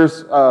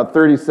 verse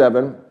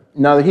 37.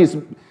 Now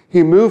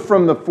he moved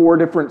from the 4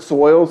 different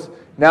soils.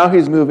 Now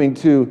he's moving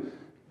to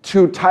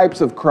 2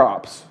 types of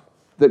crops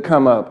that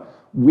come up,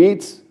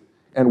 wheats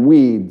and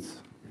weeds.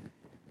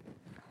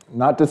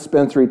 Not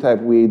dispensary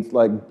type weeds,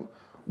 like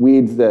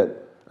weeds that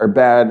are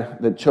bad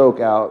that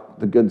choke out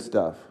the good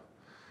stuff.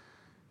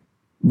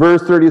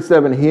 Verse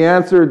 37, he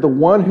answered, the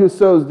one who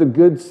sows the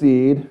good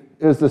seed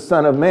is the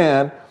Son of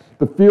Man.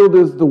 The field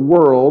is the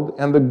world,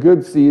 and the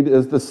good seed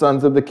is the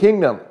sons of the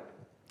kingdom.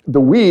 The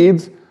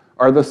weeds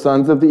are the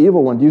sons of the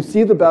evil one. Do you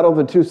see the battle of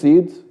the two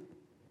seeds?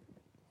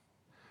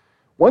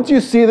 Once you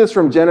see this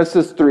from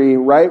Genesis 3,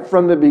 right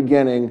from the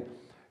beginning,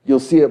 you'll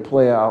see it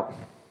play out.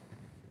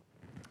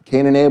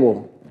 Cain and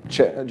Abel,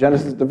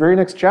 Genesis, the very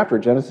next chapter,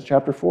 Genesis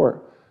chapter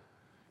 4.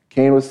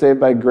 Cain was saved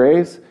by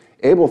grace.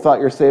 Abel thought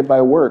you're saved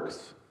by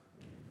works.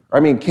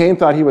 Cain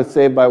thought he was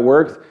saved by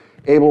works.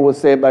 Abel was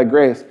saved by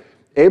grace.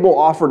 Abel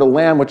offered a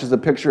lamb, which is a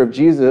picture of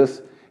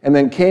Jesus, and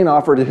then Cain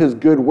offered his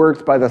good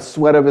works by the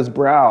sweat of his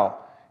brow.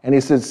 And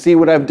he said, see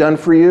what I've done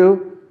for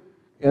you?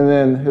 And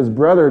then his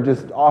brother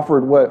just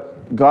offered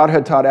what God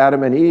had taught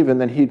Adam and Eve, and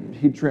then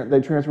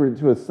they transferred it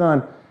to his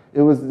son.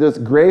 It was this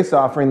grace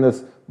offering,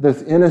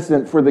 this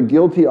innocent for the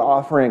guilty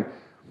offering.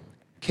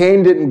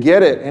 Cain didn't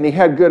get it, and he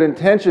had good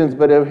intentions,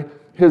 but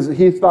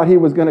he thought he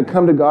was going to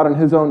come to God on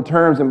his own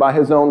terms and by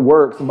his own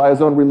works and by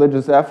his own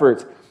religious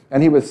efforts.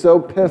 And he was so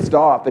pissed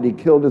off that he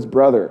killed his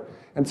brother.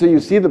 And so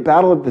you see the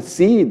battle of the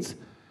seeds.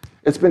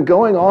 It's been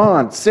going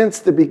on since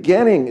the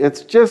beginning.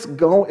 It's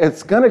going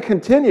to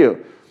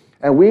continue.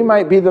 And we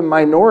might be the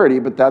minority,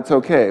 but that's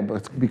okay,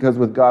 because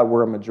with God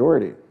we're a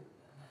majority.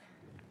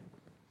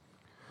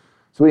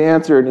 So he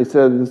answered, and he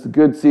said, this is the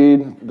good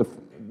seed,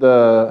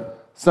 the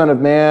Son of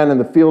Man,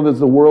 and the field is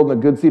the world,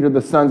 and the good seed are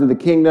the sons of the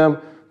kingdom.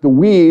 The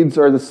weeds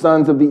are the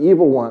sons of the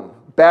evil one,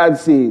 bad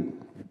seed,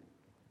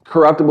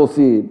 corruptible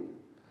seed.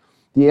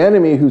 The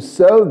enemy who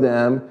sowed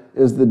them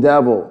is the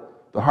devil.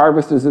 The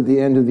harvest is at the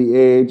end of the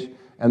age,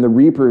 and the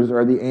reapers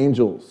are the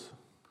angels.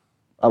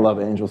 I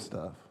love angel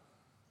stuff.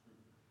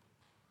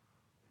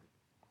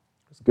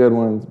 There's good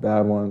ones,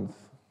 bad ones.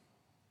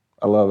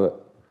 I love it.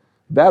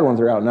 Bad ones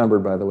are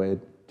outnumbered, by the way,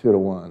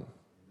 2-1.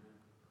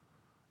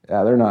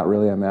 Yeah, they're not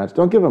really a match.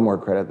 Don't give them more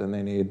credit than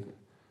they need.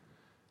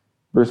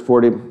 Verse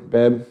 40,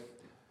 babe.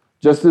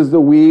 Just as the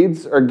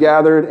weeds are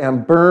gathered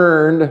and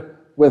burned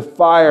with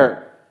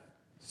fire,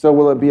 so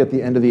will it be at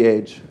the end of the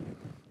age.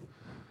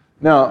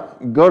 Now,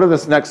 go to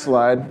this next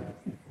slide.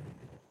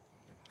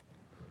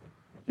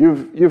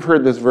 You've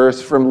heard this verse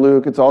from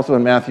Luke. It's also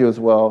in Matthew as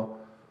well.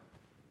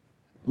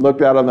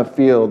 Looked out on the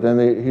field,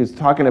 and he's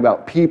talking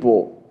about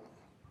people.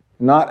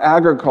 Not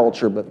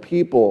agriculture, but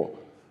people.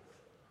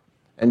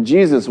 And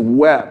Jesus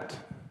wept.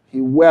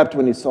 He wept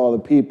when he saw the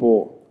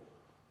people.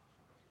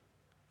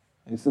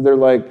 He said they're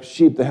like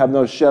sheep that have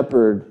no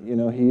shepherd. He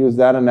used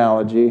that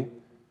analogy.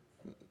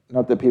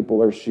 Not that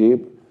people are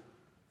sheep.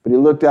 But he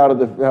looked out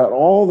at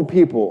all the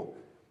people.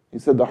 He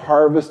said the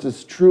harvest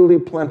is truly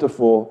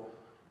plentiful,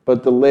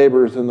 but the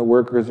laborers and the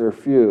workers are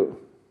few.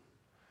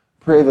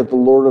 Pray that the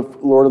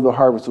Lord of the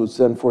harvest would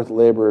send forth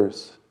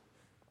laborers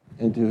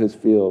into his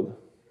field.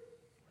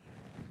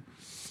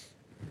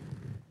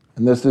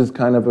 And this is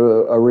kind of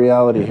a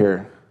reality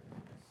here.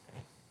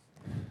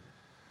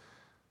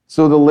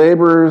 So the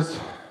laborers,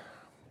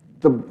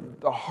 the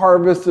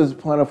harvest is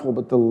plentiful,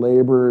 but the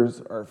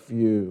laborers are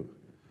few.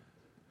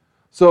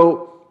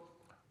 So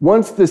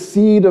once the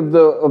seed of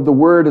the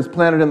word is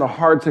planted in the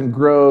hearts and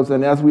grows,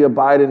 and as we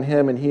abide in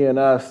him and he in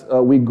us,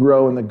 we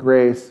grow in the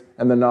grace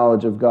and the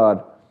knowledge of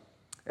God.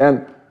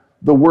 And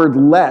the word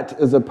let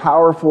is a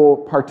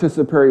powerful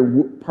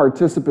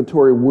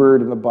participatory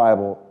word in the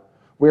Bible.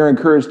 We are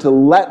encouraged to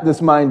let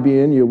this mind be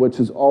in you, which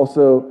is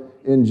also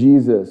in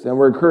Jesus. And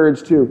we're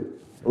encouraged to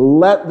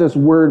let this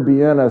word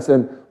be in us,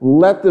 and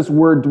let this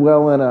word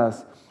dwell in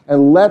us,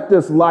 and let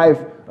this life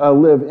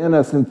live in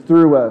us and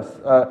through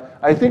us.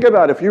 I think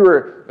about if you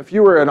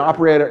were an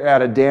operator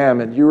at a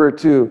dam and you were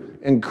to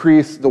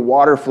increase the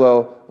water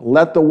flow,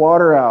 let the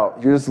water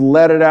out. You just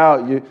let it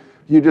out.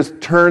 You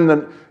just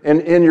turn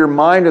and in your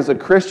mind as a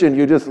Christian,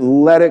 you just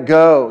let it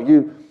go.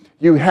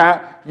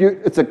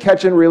 It's a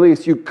catch and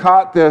release. You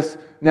caught this.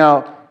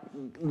 Now,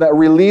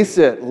 release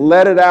it.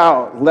 Let it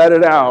out. Let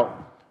it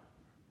out.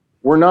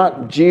 We're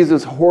not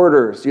Jesus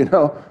hoarders,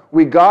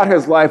 We got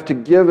his life to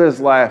give his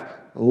life.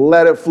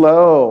 Let it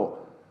flow.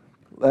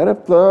 Let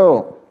it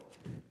flow.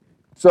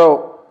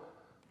 So,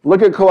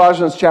 look at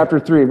Colossians chapter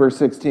 3, verse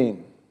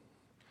 16.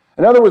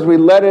 In other words, we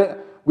let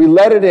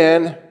it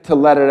in to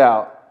let it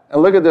out.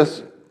 And look at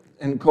this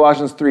in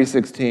Colossians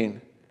 3:16.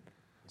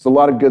 There's a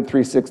lot of good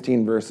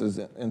 3:16 verses,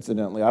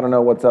 incidentally. I don't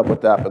know what's up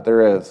with that, but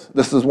there is.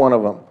 This is one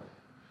of them.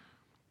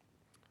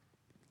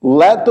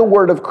 Let the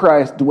word of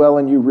Christ dwell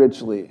in you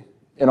richly,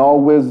 in all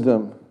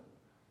wisdom,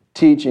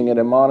 teaching and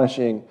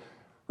admonishing.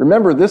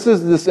 Remember, this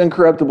is this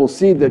incorruptible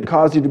seed that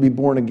caused you to be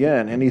born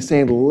again. And he's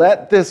saying,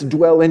 let this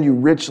dwell in you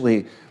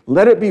richly.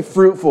 Let it be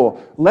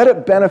fruitful. Let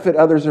it benefit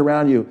others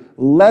around you.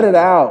 Let it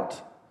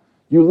out.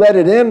 You let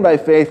it in by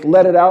faith,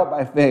 let it out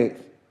by faith.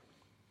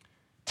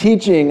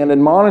 Teaching and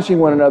admonishing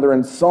one another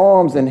in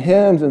psalms and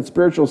hymns and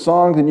spiritual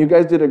songs. And you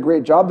guys did a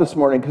great job this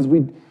morning because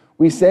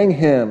we sang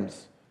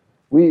hymns.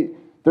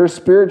 They're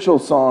spiritual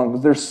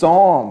songs. They're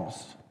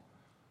psalms.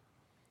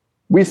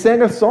 We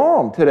sang a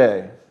psalm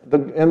today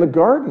in the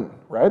garden,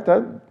 right?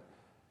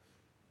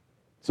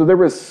 So there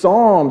was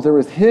psalms, there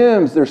was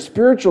hymns, there's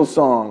spiritual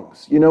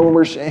songs. You know, when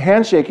we're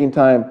handshaking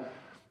time,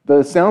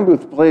 the sound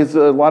booth plays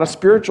a lot of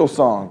spiritual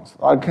songs,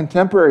 a lot of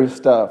contemporary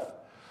stuff.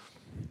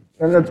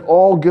 And that's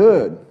all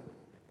good.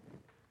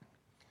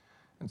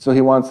 And so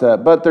he wants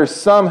that. But there's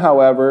some,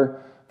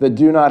 however, that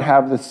do not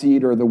have the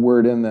seed or the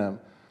word in them.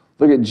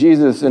 Look at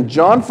Jesus. In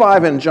John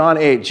 5 and John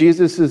 8,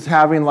 Jesus is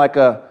having like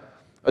a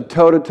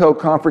toe-to-toe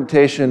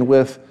confrontation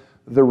with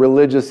the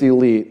religious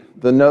elite.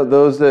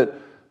 Those that,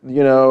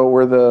 you know,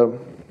 were the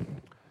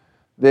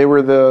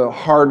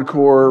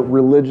hardcore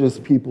religious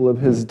people of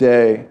his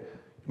day.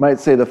 You might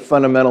say the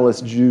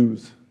fundamentalist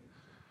Jews.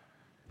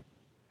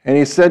 And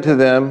he said to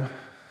them,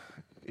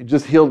 he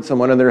just healed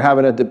someone, and they're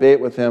having a debate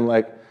with him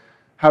like,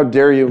 how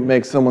dare you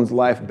make someone's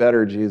life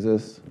better,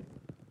 Jesus?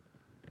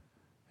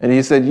 And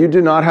he said, you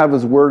do not have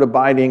his word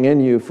abiding in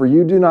you, for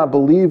you do not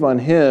believe on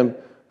him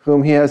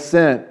whom he has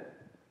sent.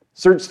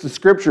 Search the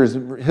scriptures.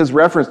 His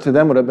reference to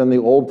them would have been the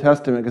Old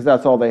Testament, because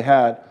that's all they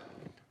had.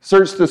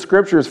 Search the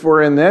scriptures,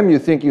 for in them you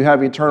think you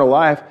have eternal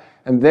life,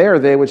 and they are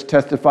they which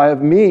testify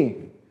of me.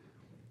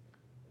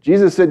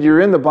 Jesus said,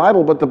 you're in the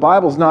Bible, but the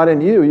Bible's not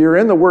in you. You're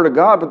in the Word of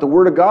God, but the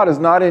Word of God is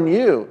not in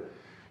you.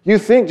 You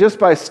think just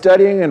by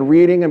studying and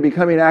reading and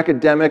becoming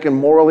academic and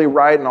morally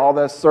right and all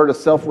that sort of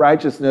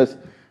self-righteousness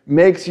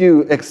makes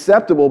you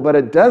acceptable, but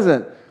it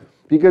doesn't.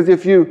 Because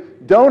if you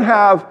don't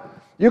have,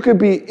 you could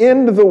be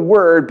in the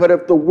Word, but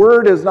if the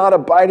Word is not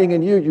abiding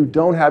in you, you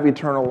don't have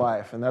eternal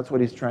life. And that's what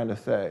he's trying to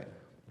say.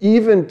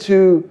 Even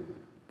to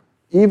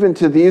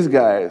these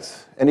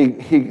guys.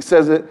 And he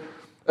says it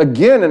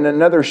again in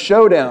another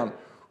showdown.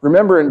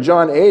 Remember in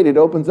John 8, it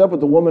opens up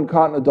with the woman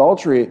caught in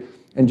adultery.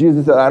 And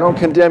Jesus said, I don't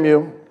condemn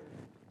you.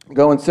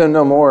 Go and sin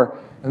no more.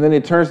 And then he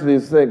turns to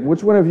these and says,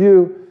 which one of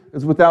you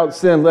is without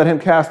sin? Let him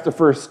cast the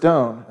first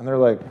stone. And they're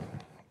like,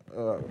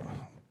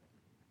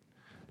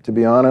 to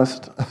be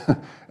honest.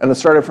 And it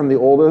started from the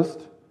oldest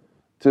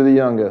to the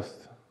youngest.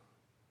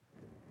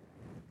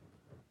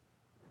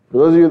 For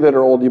those of you that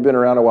are old, you've been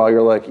around a while,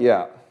 you're like,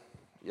 yeah,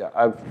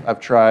 I've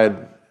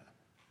tried.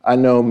 I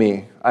know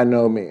me.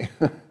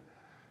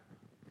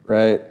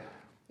 Right?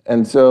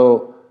 And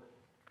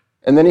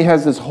then he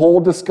has this whole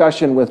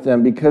discussion with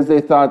them because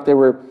they thought they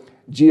were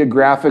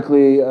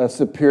geographically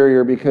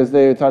superior, because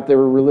they thought they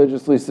were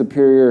religiously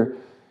superior,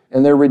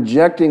 and they're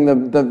rejecting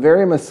the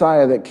very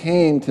Messiah that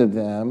came to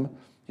them.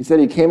 He said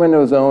he came into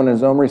his own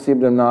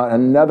received him not.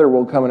 Another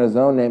will come in his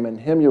own name, and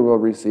him you will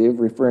receive,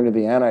 referring to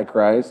the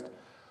Antichrist.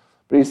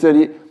 But he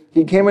said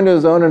he came into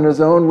his own, and his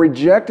own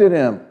rejected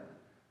him.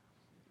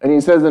 And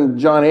he says in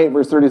John 8,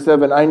 verse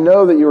 37, I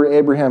know that you are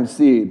Abraham's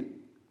seed.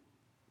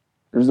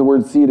 There's the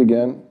word seed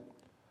again.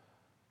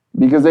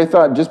 Because they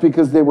thought just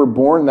because they were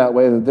born that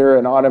way that they're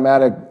an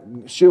automatic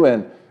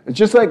shoo-in. It's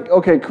just like,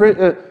 okay,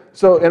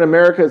 so in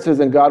America it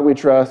says, in God we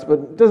trust,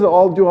 but do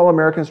all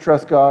Americans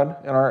trust God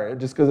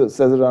just because it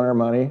says it on our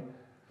money?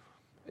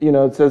 You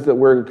know, it says that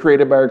we're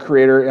created by our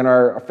Creator in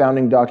our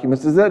founding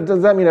documents. Does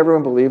that mean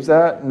everyone believes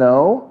that?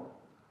 No.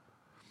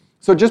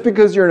 So just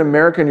because you're an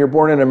American, you're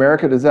born in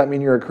America, does that mean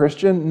you're a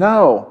Christian?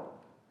 No.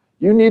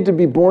 You need to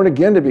be born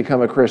again to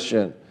become a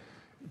Christian.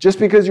 Just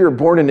because you're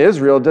born in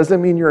Israel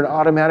doesn't mean you're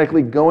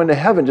automatically going to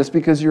heaven just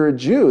because you're a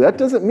Jew. That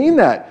doesn't mean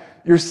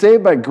that. You're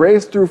saved by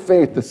grace through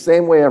faith the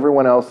same way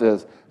everyone else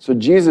is. So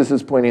Jesus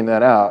is pointing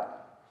that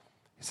out.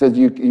 He says,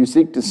 you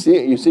seek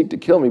to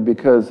kill me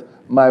because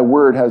my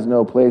word has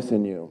no place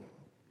in you.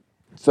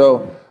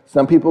 So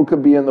some people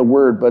could be in the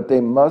word, but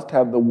they must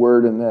have the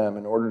word in them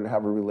in order to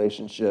have a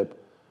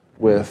relationship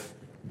with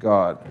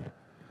God.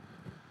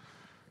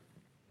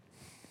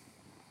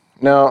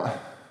 Now,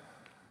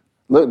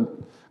 look.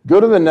 Go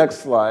to the next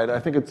slide. I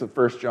think it's the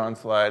 1 John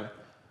slide.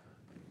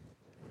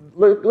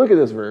 Look at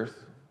this verse.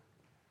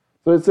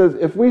 So it says,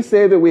 if we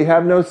say that we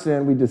have no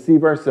sin, we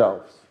deceive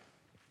ourselves.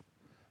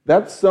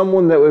 That's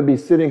someone that would be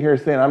sitting here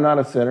saying, I'm not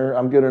a sinner,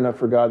 I'm good enough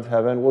for God's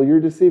heaven. Well,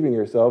 you're deceiving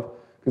yourself,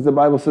 because the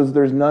Bible says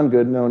there's none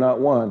good, no, not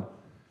one. And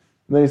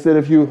then he said,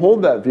 if you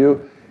hold that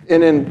view,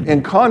 and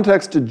in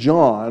context to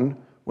John,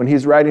 when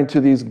he's writing to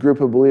these group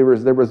of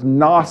believers, there was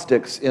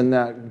Gnostics in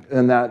that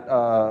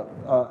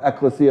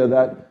ecclesia,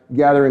 that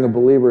gathering of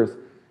believers,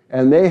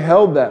 and they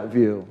held that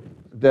view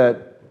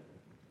that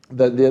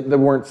they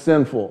weren't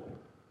sinful.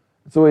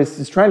 So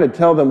he's trying to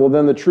tell them, well,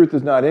 then the truth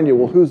is not in you.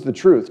 Well, who's the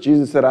truth?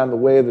 Jesus said, I'm the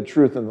way, the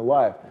truth, and the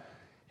life.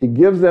 He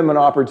gives them an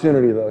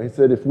opportunity, though. He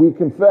said, if we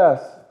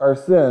confess our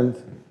sins,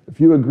 if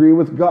you agree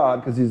with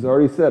God, because he's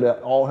already said it,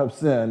 all have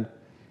sinned,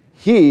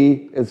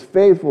 he is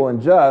faithful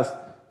and just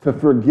to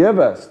forgive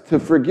us, to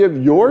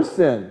forgive your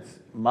sins,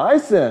 my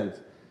sins,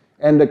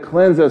 and to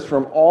cleanse us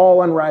from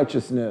all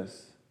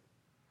unrighteousness.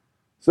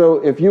 So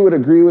if you would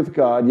agree with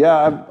God,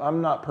 yeah,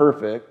 I'm not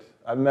perfect,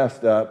 I've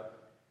messed up.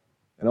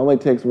 It only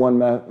takes one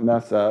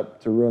mess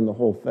up to ruin the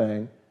whole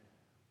thing.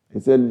 He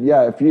said,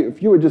 yeah, if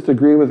you would just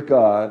agree with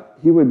God,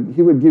 he would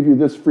give you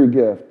this free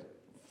gift,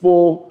 a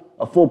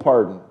full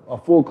pardon, a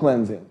full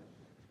cleansing.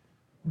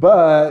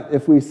 But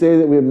if we say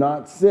that we have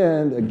not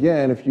sinned,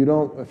 again, if you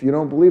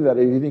don't believe that,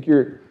 if you think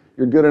you're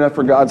you're good enough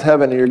for God's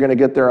heaven and you're going to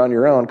get there on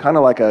your own, kind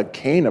of like a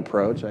Cain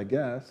approach, I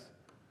guess.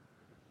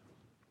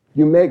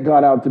 You make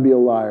God out to be a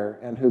liar,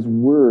 and his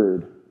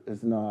word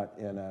is not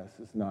in us,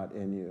 it's not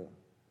in you.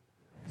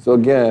 So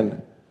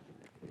again,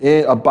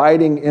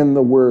 abiding in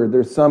the word.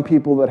 There's some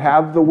people that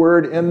have the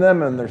word in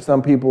them, and there's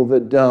some people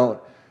that don't.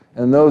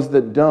 And those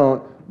that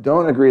don't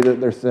agree that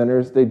they're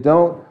sinners. They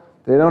don't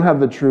have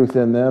the truth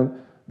in them.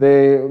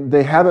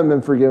 They haven't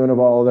been forgiven of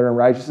all of their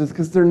unrighteousness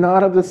because they're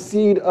not of the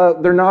seed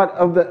they're not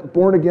of the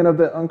born again of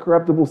the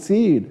uncorruptible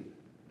seed.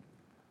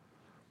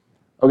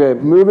 Okay,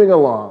 moving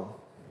along.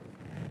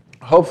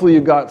 Hopefully you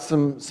got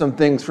some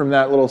things from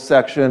that little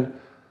section.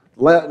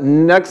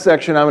 Next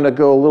section, I'm going to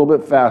go a little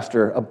bit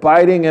faster.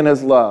 Abiding in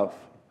his love.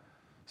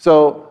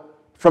 So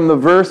from the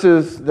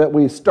verses that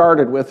we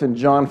started with in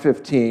John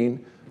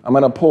 15, I'm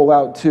going to pull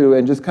out two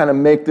and just kind of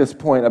make this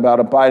point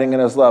about abiding in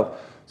his love.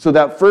 So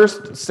that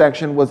first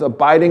section was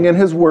abiding in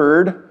his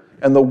word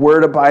and the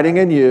word abiding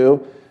in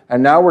you.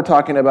 And now we're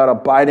talking about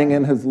abiding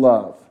in his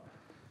love.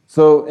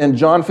 So in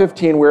John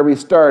 15, where we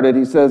started,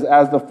 he says,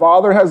 as the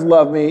Father has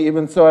loved me,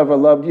 even so have I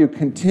loved you.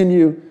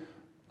 Continue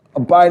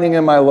abiding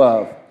in my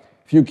love.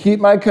 If you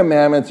keep my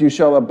commandments, you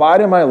shall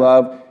abide in my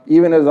love,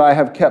 even as I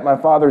have kept my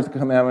Father's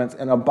commandments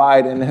and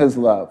abide in his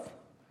love.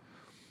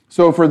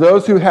 So for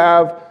those who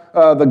have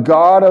the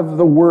God of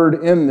the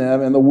Word in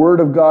them and the Word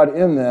of God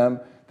in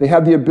them, they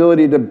have the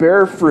ability to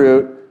bear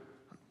fruit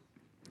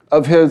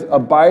of his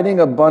abiding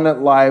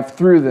abundant life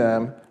through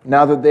them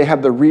now that they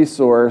have the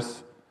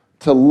resource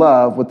to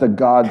love with a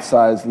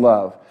God-sized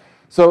love.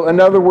 So in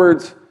other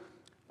words,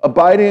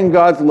 abiding in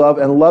God's love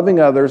and loving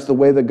others the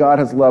way that God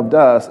has loved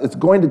us, it's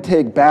going to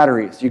take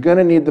batteries. You're going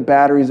to need the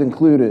batteries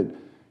included.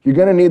 You're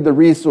going to need the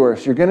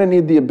resource. You're going to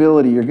need the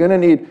ability. You're going to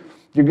need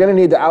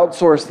to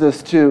outsource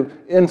this to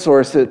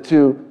insource it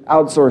to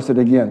outsource it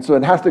again. So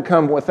it has to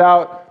come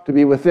without to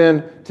be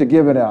within to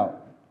give it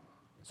out.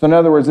 So in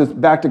other words, it's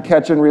back to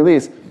catch and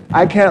release.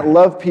 I can't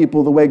love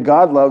people the way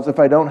God loves if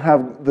I don't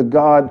have the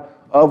God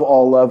of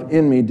all love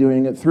in me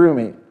doing it through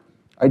me.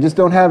 I just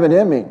don't have it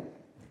in me.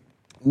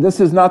 This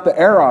is not the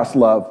eros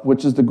love,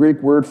 which is the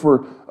Greek word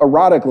for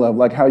erotic love,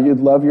 like how you'd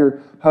love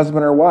your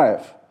husband or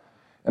wife.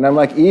 And I'm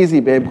like, easy,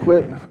 babe,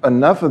 quit.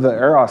 Enough of the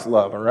eros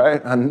love, all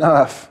right?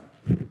 Enough.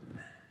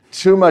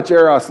 Too much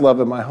eros love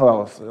in my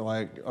house. They're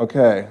like,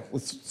 okay,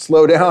 let's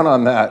slow down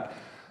on that.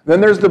 Then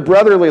there's the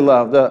brotherly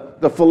love,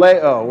 the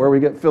phileo, where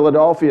we get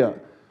Philadelphia,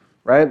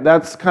 right?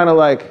 That's kind of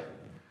like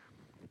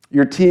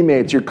your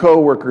teammates, your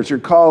coworkers, your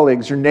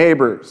colleagues, your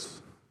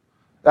neighbors,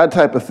 that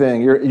type of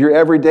thing, your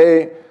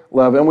everyday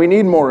love, and we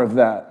need more of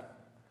that.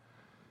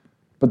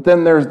 But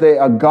then there's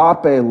the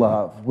agape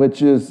love,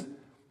 which is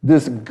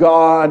this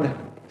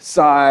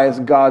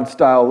God-sized,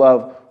 God-style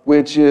love,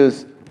 which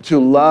is to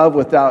love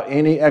without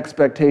any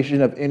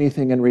expectation of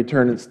anything in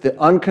return. It's the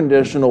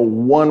unconditional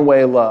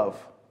one-way love.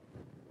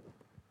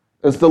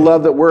 It's the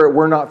love that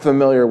we're not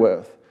familiar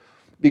with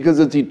because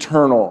it's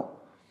eternal.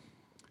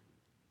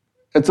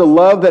 It's a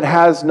love that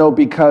has no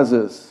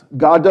becauses.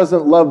 God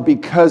doesn't love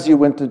because you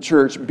went to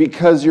church,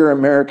 because you're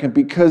American,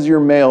 because you're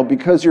male,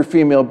 because you're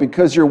female,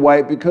 because you're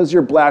white, because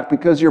you're black,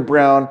 because you're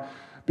brown,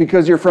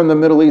 because you're from the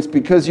Middle East,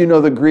 because you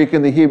know the Greek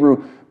and the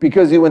Hebrew,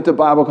 because you went to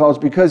Bible college,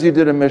 because you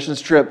did a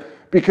missions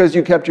trip, because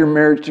you kept your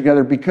marriage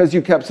together, because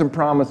you kept some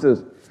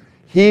promises.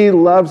 He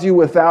loves you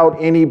without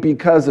any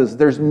becauses.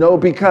 There's no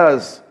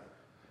because.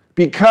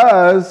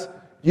 Because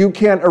you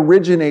can't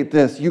originate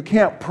this. You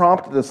can't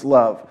prompt this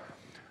love.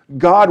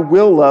 God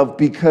will love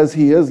because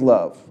he is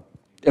love.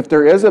 If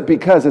there is a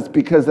because, it's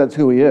because that's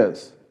who he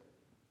is.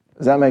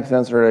 Does that make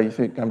sense? Or do you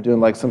think I'm doing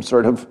like some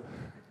sort of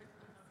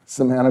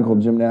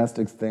semantical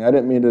gymnastics thing? I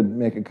didn't mean to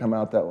make it come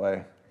out that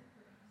way.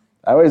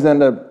 I always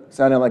end up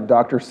sounding like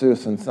Dr.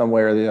 Seuss in some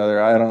way or the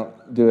other. I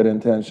don't do it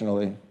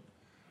intentionally.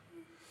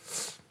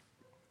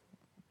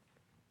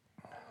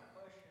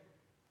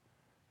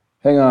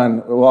 Hang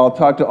on. Well,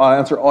 I'll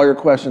answer all your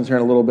questions here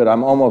in a little bit.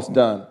 I'm almost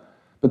done.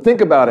 But think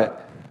about it.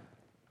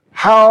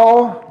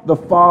 How the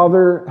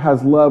Father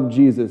has loved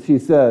Jesus. He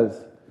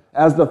says,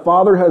 as the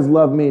Father has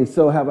loved me,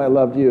 so have I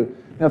loved you.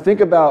 Now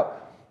think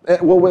about,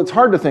 well, it's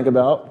hard to think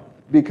about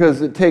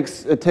because it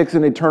takes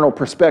an eternal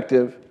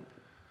perspective.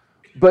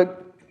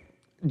 But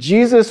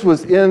Jesus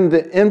was in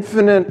the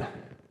infinite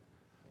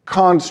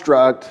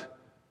construct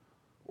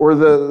or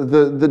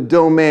the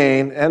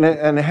domain, and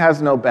it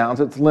has no bounds.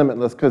 It's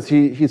limitless because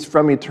he's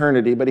from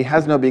eternity, but he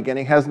has no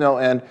beginning, has no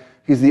end.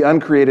 He's the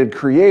uncreated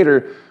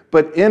creator.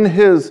 But in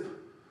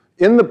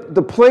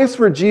the place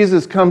where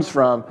Jesus comes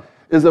from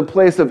is a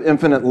place of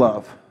infinite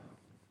love.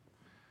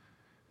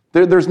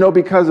 There's no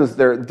becauses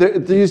there.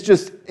 He's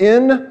just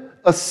in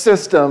a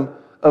system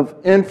of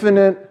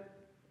infinite,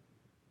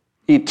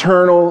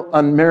 eternal,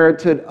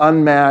 unmerited,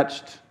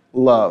 unmatched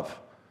love.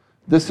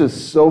 This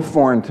is so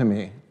foreign to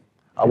me.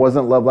 I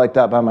wasn't loved like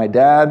that by my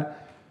dad.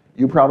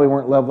 You probably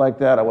weren't loved like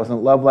that. I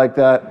wasn't loved like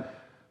that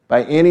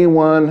by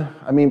anyone.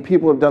 I mean,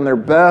 people have done their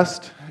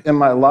best in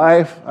my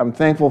life. I'm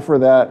thankful for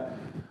that.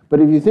 But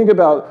if you think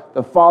about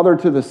the Father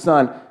to the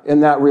Son in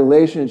that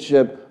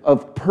relationship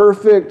of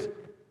perfect,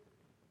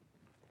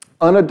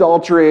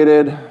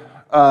 unadulterated,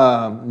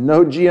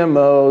 no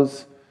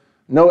GMOs,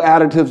 no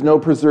additives, no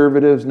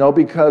preservatives, no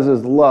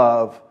becauses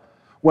love.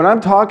 When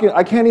I'm talking,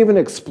 I can't even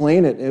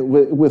explain it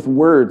with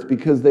words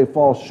because they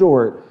fall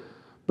short.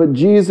 But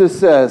Jesus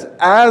says,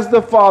 as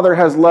the Father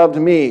has loved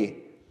me,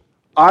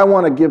 I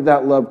want to give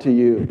that love to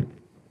you.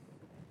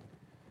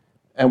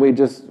 And we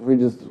just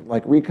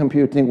like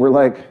recomputing, we're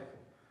like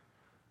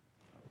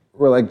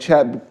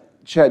chat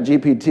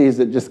GPTs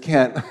that just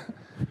can't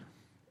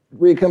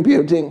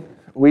recomputing.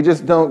 We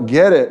just don't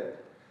get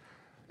it.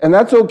 And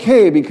that's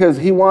okay because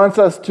he wants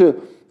us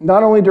to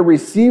not only to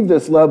receive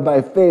this love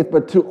by faith,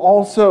 but to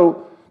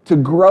also to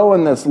grow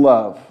in this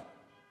love.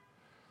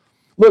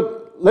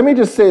 Look, let me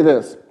just say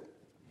this.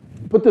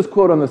 Put this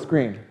quote on the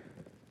screen.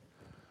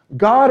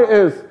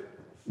 God's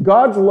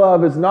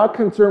love is not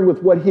concerned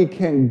with what he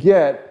can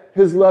get.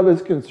 His love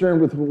is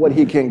concerned with what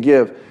he can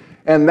give.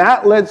 And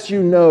that lets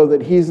you know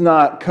that he's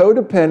not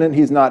codependent,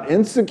 he's not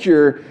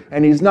insecure,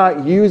 and he's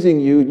not using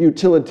you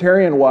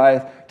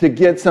utilitarian-wise to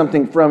get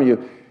something from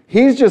you.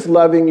 He's just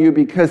loving you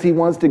because he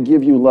wants to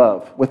give you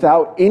love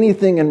without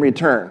anything in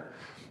return.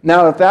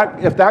 Now, if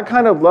that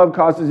kind of love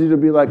causes you to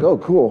be like, oh,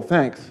 cool,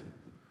 thanks,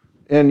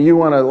 and you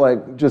want to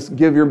like just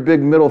give your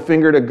big middle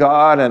finger to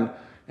God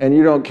and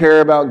you don't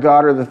care about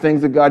God or the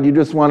things of God, you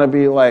just want to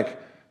be like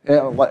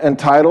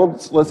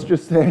entitled, let's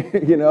just say,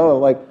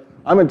 like,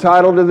 I'm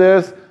entitled to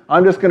this,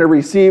 I'm just going to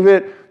receive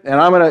it, and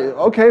I'm going to,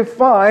 okay,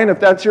 fine, if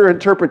that's your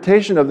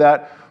interpretation of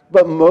that.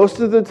 But most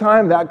of the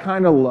time, that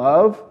kind of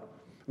love,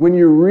 when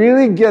you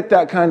really get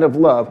that kind of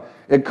love,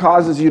 it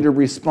causes you to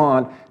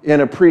respond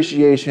in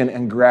appreciation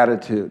and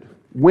gratitude.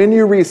 When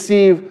you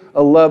receive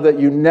a love that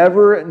you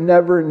never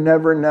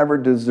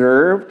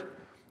deserved,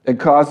 it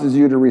causes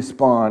you to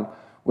respond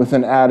with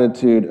an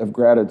attitude of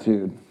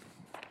gratitude.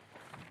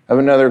 I have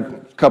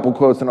another couple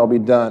quotes and I'll be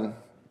done.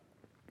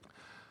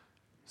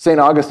 St.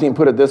 Augustine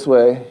put it this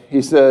way.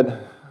 He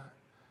said,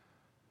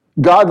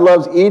 God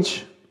loves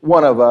each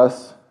one of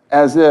us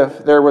as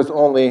if there was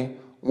only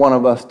one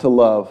of us to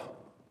love.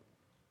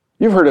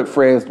 You've heard it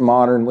phrased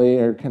modernly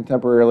or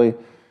contemporarily,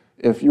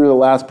 if you were the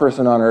last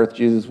person on earth,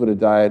 Jesus would have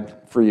died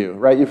for you,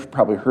 right? You've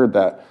probably heard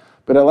that.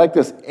 But I like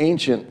this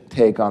ancient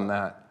take on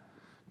that.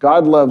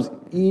 God loves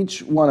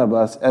each one of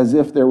us as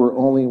if there were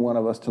only one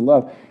of us to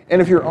love.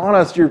 And if you're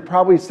honest, you're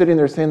probably sitting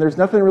there saying, there's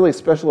nothing really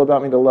special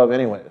about me to love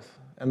anyways.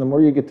 And the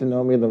more you get to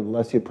know me, the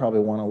less you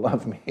probably want to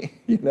love me.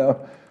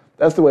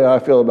 That's the way I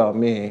feel about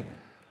me.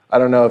 I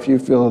don't know if you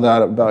feel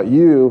that about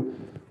you,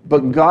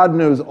 but God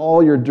knows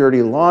all your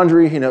dirty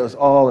laundry. He knows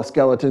all the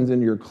skeletons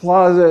in your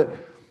closet,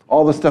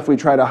 all the stuff we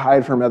try to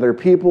hide from other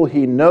people.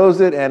 He knows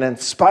it, and in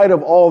spite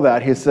of all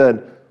that, he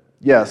said,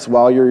 yes,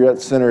 while you're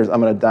yet sinners, I'm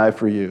going to die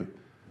for you.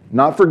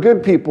 Not for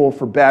good people,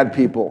 for bad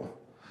people.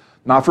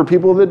 Not for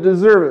people that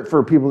deserve it,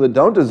 for people that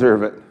don't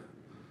deserve it.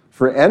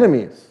 For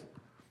enemies.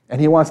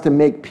 And he wants to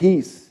make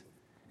peace.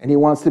 And he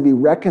wants to be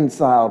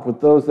reconciled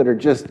with those that are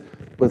just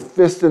with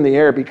fists in the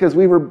air because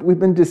we've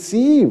been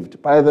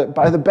deceived by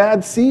the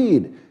bad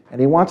seed.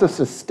 And he wants us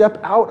to step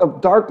out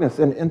of darkness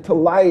and into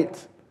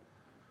light.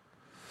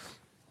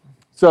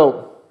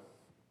 So,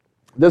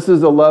 this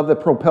is a love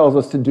that propels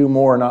us to do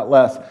more, not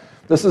less.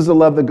 This is a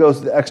love that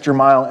goes the extra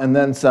mile and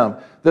then some.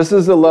 This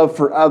is a love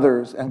for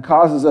others and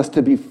causes us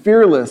to be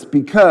fearless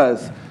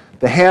because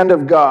the hand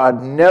of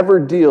God never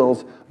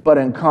deals but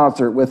in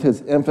concert with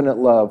his infinite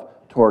love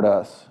toward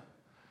us.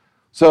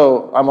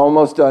 So, I'm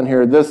almost done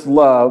here. This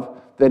love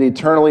that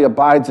eternally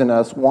abides in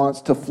us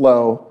wants to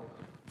flow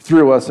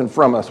through us and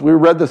from us. We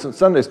read this in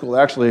Sunday school,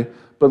 actually,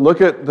 but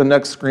look at the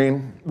next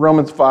screen,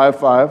 Romans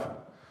 5:5.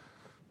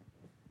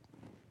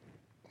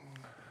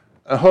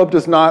 And hope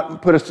does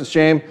not put us to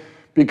shame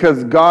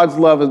because God's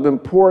love has been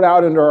poured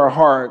out into our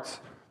hearts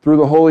through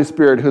the Holy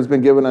Spirit who's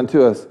been given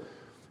unto us.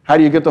 How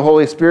do you get the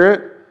Holy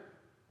Spirit?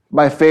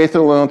 By faith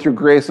alone, through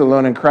grace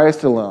alone, in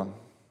Christ alone.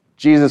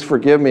 Jesus,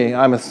 forgive me.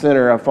 I'm a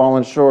sinner. I've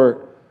fallen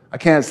short. I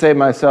can't save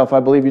myself. I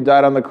believe you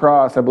died on the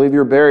cross. I believe you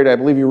were buried. I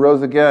believe you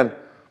rose again.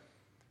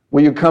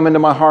 Will you come into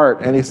my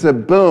heart? And he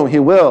said, boom, he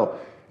will.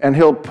 And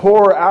he'll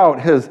pour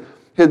out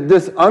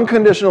this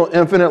unconditional,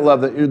 infinite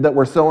love that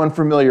we're so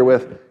unfamiliar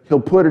with. He'll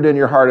put it in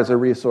your heart as a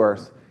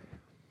resource.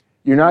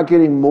 You're not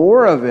getting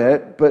more of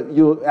it, but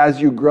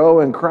as you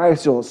grow in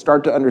Christ, you'll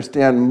start to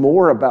understand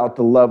more about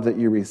the love that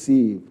you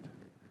received.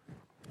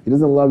 He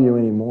doesn't love you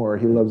anymore.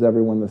 He loves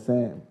everyone the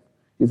same.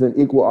 He's an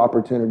equal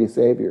opportunity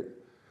Savior.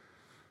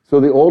 So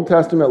the Old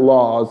Testament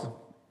laws,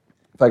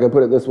 if I could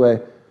put it this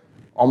way,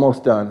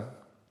 almost done.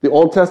 The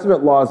Old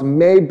Testament laws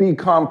may be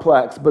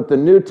complex, but the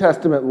New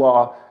Testament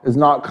law is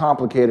not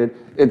complicated.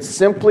 It's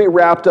simply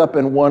wrapped up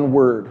in one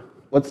word.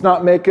 Let's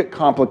not make it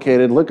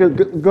complicated.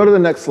 Go to the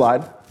next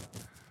slide.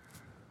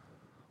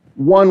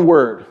 One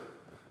word.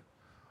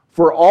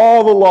 For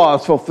all the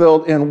laws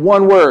fulfilled in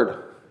one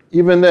word,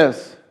 even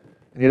this.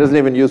 And he doesn't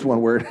even use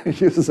one word. He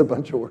uses a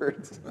bunch of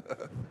words.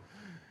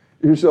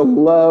 You shall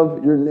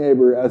love your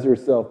neighbor as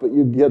yourself, but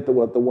you get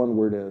what the one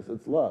word is.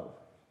 It's love.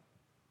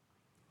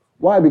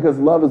 Why? Because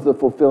love is the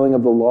fulfilling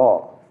of the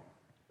law.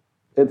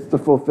 It's the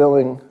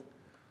fulfilling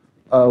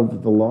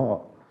of the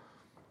law.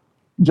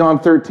 John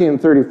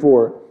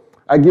 13:34.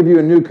 I give you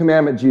a new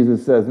commandment,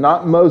 Jesus says,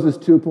 not Moses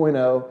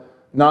 2.0,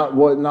 not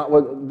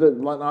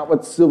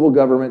what civil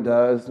government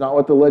does, not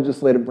what the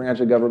legislative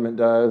branch of government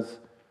does,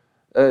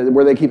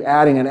 where they keep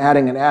adding and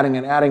adding and adding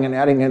and adding and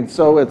adding, and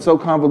so it's so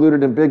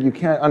convoluted and big you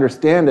can't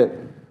understand it.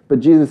 But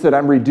Jesus said,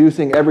 I'm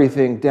reducing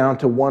everything down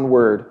to one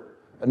word,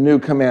 a new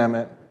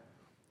commandment.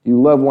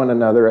 You love one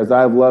another as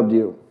I have loved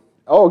you.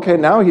 Oh, okay,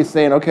 now he's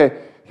saying, okay,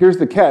 here's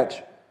the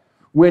catch.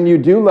 When you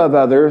do love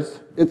others,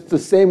 it's the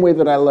same way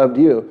that I loved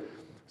you.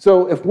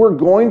 So if we're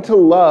going to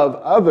love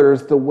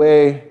others the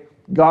way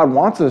God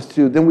wants us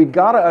to, then we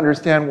got to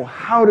understand, well,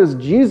 how does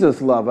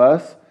Jesus love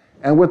us?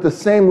 And with the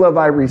same love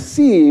I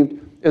received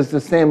is the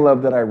same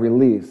love that I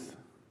release.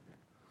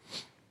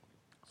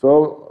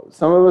 So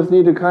some of us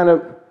need to kind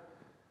of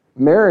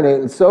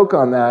marinate and soak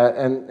on that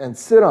and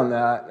sit on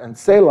that and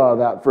selah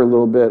that for a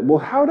little bit. Well,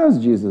 how does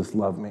Jesus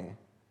love me?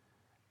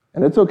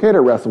 And it's okay to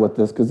wrestle with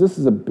this because this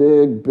is a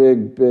big,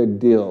 big, big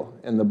deal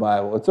in the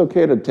Bible. It's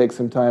okay to take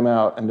some time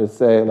out and to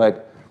say,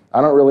 like, I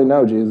don't really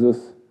know, Jesus.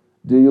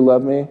 Do you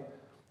love me?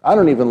 I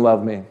don't even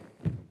love me.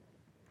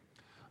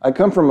 I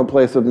come from a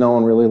place of no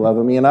one really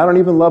loving me, and I don't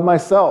even love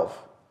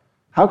myself.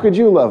 How could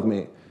you love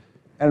me?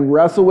 And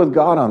wrestle with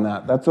God on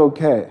that. That's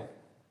okay.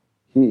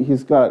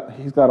 He's got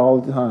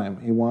all the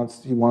time. He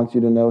wants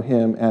you to know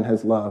him and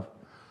his love.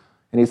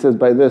 And he says,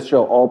 by this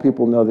shall all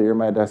people know that you're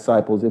my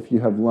disciples if you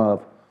have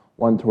love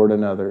one toward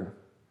another.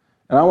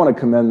 And I want to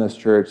commend this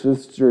church.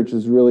 This church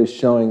is really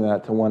showing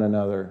that to one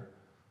another.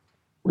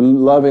 We're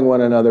loving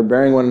one another,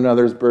 bearing one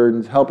another's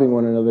burdens, helping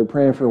one another,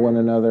 praying for one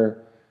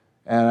another.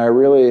 And I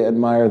really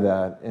admire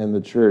that in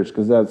the church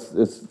because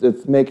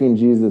it's making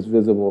Jesus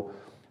visible.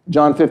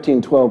 John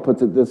 15:12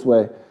 puts it this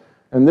way,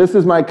 and this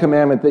is my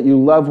commandment, that you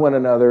love one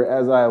another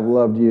as I have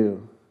loved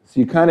you.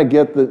 So you kind of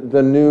get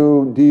the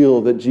new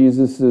deal that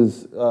Jesus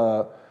is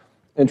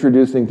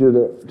introducing to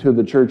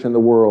the church and the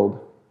world.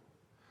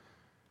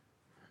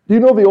 Do you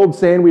know the old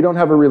saying, we don't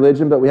have a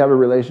religion, but we have a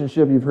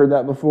relationship? You've heard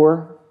that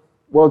before?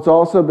 Well, it's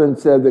also been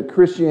said that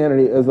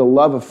Christianity is a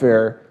love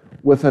affair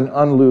with an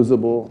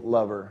unlosable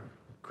lover.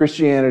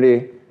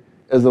 Christianity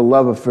is a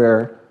love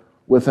affair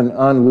with an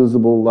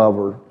unlosable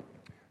lover.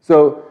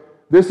 So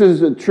this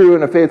is a true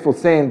and a faithful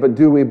saying, but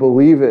do we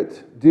believe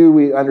it? Do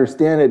we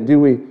understand it?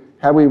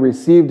 Have we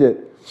received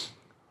it?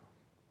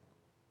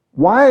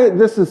 Why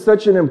this is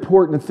such an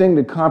important thing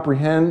to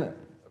comprehend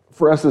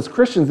for us as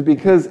Christians is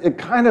because it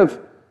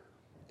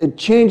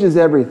changes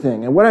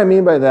everything. And what I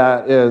mean by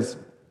that is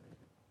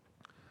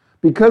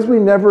because we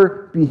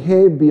never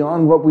behave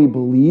beyond what we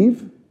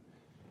believe,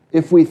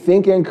 if we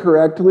think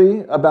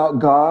incorrectly about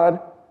God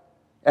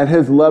and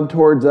his love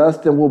towards us,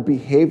 then we'll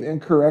behave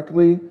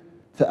incorrectly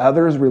to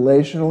others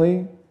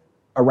relationally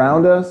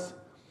around us.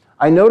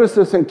 I notice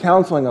this in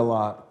counseling a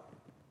lot.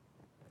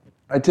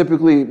 I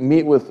typically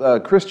meet with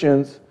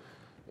Christians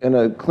in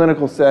a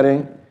clinical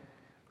setting,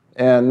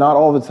 and not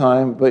all the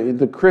time, but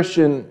the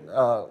Christian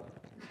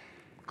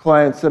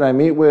clients that I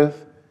meet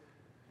with,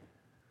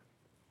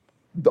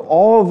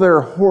 all their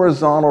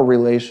horizontal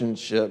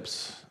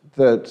relationships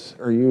that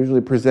are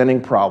usually presenting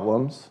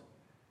problems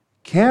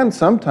can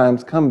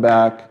sometimes come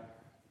back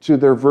to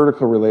their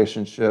vertical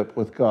relationship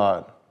with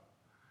God.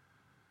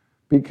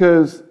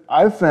 Because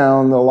I've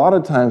found a lot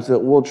of times that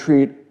we'll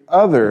treat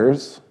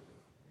others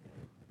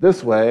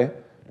this way,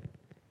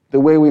 the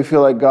way we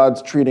feel like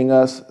God's treating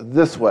us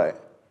this way.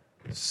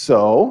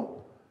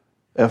 So,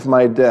 if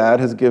my dad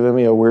has given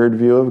me a weird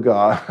view of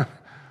God,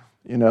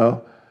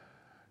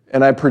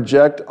 and I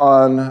project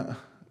on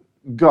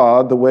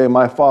God the way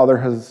my father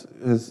has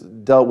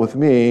dealt with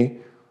me,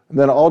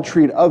 then I'll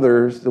treat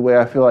others the way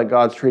I feel like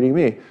God's treating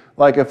me.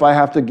 Like if I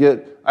have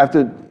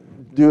to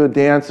do a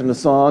dance and a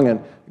song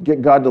and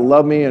get God to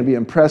love me and be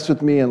impressed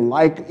with me and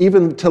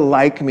even to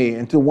like me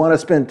and to want to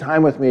spend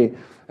time with me,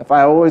 if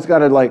I always got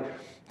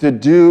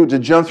to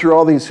jump through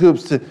all these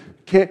hoops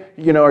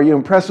are you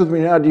impressed with me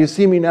now? Do you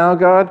see me now,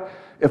 God?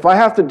 If I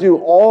have to do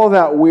all of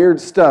that weird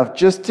stuff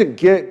just to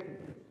get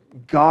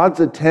God's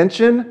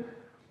attention,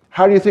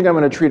 how do you think I'm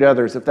going to treat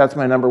others if that's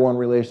my number one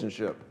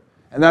relationship?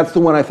 And that's the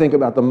one I think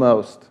about the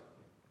most.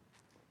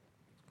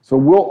 So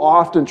we'll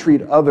often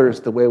treat others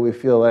the way we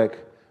feel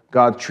like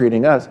God's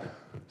treating us.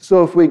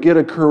 So if we get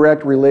a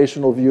correct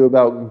relational view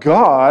about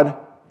God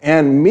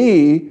and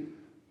me,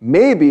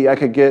 maybe I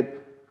could get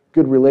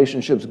good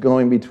relationships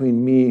going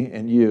between me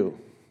and you.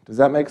 Does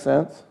that make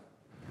sense?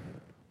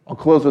 I'll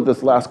close with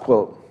this last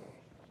quote.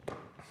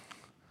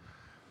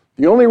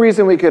 The only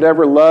reason we could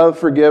ever love,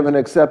 forgive, and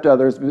accept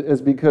others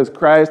is because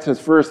Christ has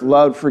first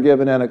loved,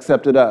 forgiven, and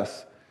accepted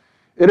us.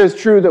 It is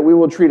true that we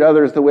will treat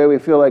others the way we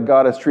feel like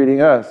God is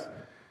treating us.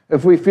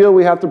 If we feel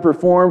we have to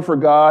perform for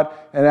God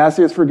and ask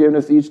His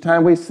forgiveness each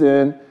time we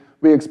sin,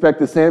 we expect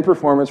the same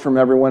performance from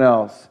everyone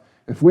else.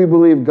 If we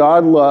believe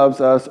God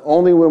loves us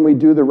only when we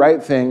do the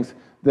right things,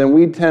 then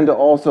we tend to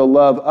also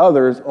love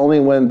others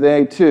only when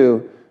they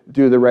too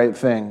do the right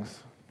things.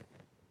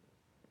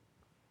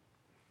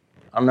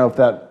 I don't know if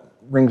that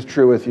rings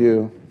true with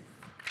you.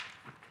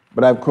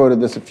 But I've quoted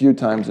this a few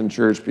times in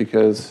church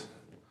because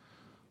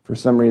for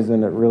some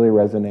reason it really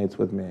resonates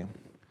with me.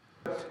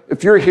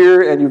 If you're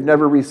here and you've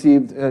never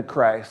received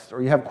Christ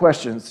or you have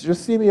questions,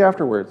 just see me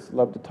afterwards. I'd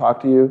love to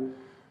talk to you.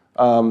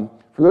 For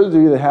those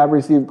of you that have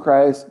received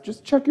Christ,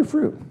 just check your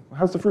fruit.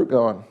 How's the fruit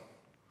going?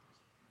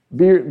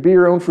 Be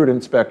your own fruit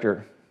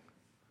inspector.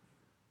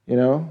 You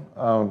know,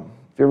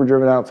 if you've ever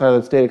driven outside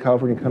of the state of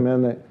California, come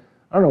in,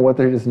 I don't know what,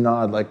 they just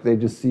nod, like they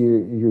just see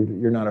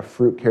you're not a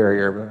fruit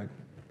carrier, but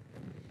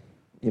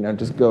you know,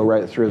 just go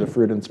right through the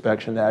fruit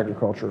inspection, the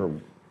agriculture,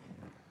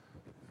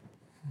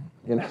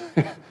 you know.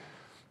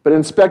 But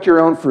inspect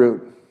your own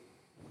fruit.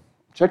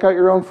 Check out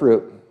your own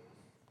fruit.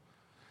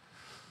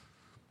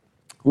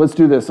 Let's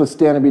do this. Let's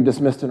stand and be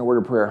dismissed in a word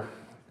of prayer.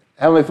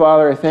 Heavenly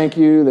Father, I thank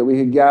you that we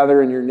could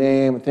gather in your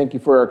name. I thank you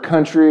for our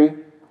country.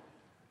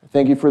 I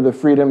thank you for the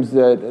freedoms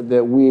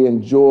that we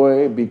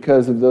enjoy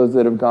because of those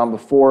that have gone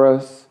before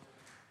us.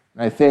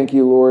 And I thank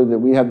you, Lord, that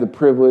we have the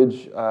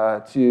privilege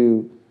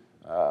to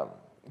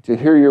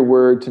hear your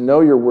word, to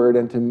know your word,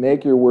 and to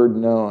make your word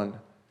known.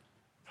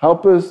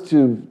 Help us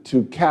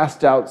to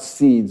cast out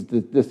seeds,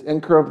 this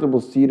incorruptible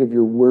seed of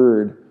your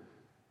word.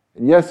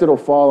 And yes, it'll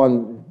fall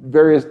on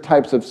various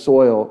types of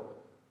soil,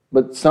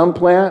 but some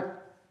plant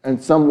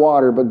and some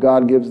water, but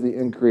God gives the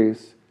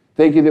increase.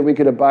 Thank you that we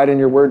could abide in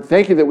your word.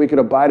 Thank you that we could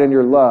abide in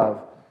your love,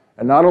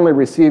 and not only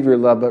receive your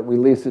love, but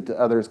release it to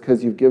others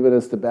because you've given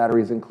us the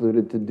batteries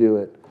included to do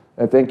it.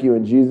 I thank you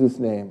in Jesus'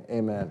 name.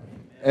 Amen.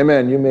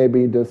 Amen. You may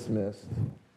be dismissed.